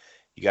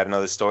got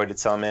another story to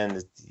tell,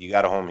 man, you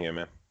got a home here,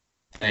 man.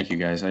 Thank you,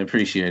 guys. I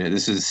appreciate it.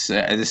 This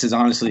is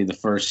honestly the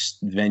first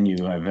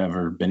venue I've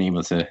ever been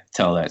able to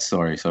tell that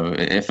story, so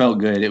it felt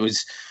good. It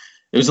was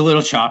a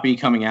little choppy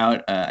coming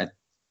out. I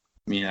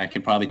mean, I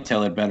could probably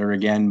tell it better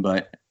again,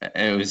 but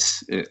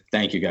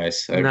thank you,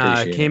 guys. I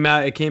appreciate it.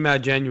 It came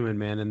out genuine,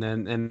 man,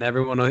 and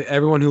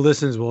everyone who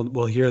listens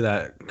will hear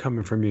that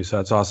coming from you. So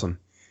that's awesome.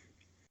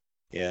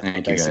 Yeah,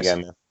 thanks you guys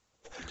again, man.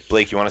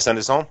 Blake, you want to send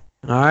us home?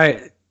 All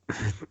right.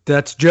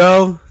 That's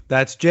Joe.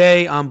 That's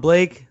Jay. I'm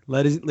Blake.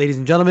 Ladies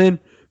and gentlemen,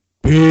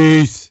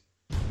 peace.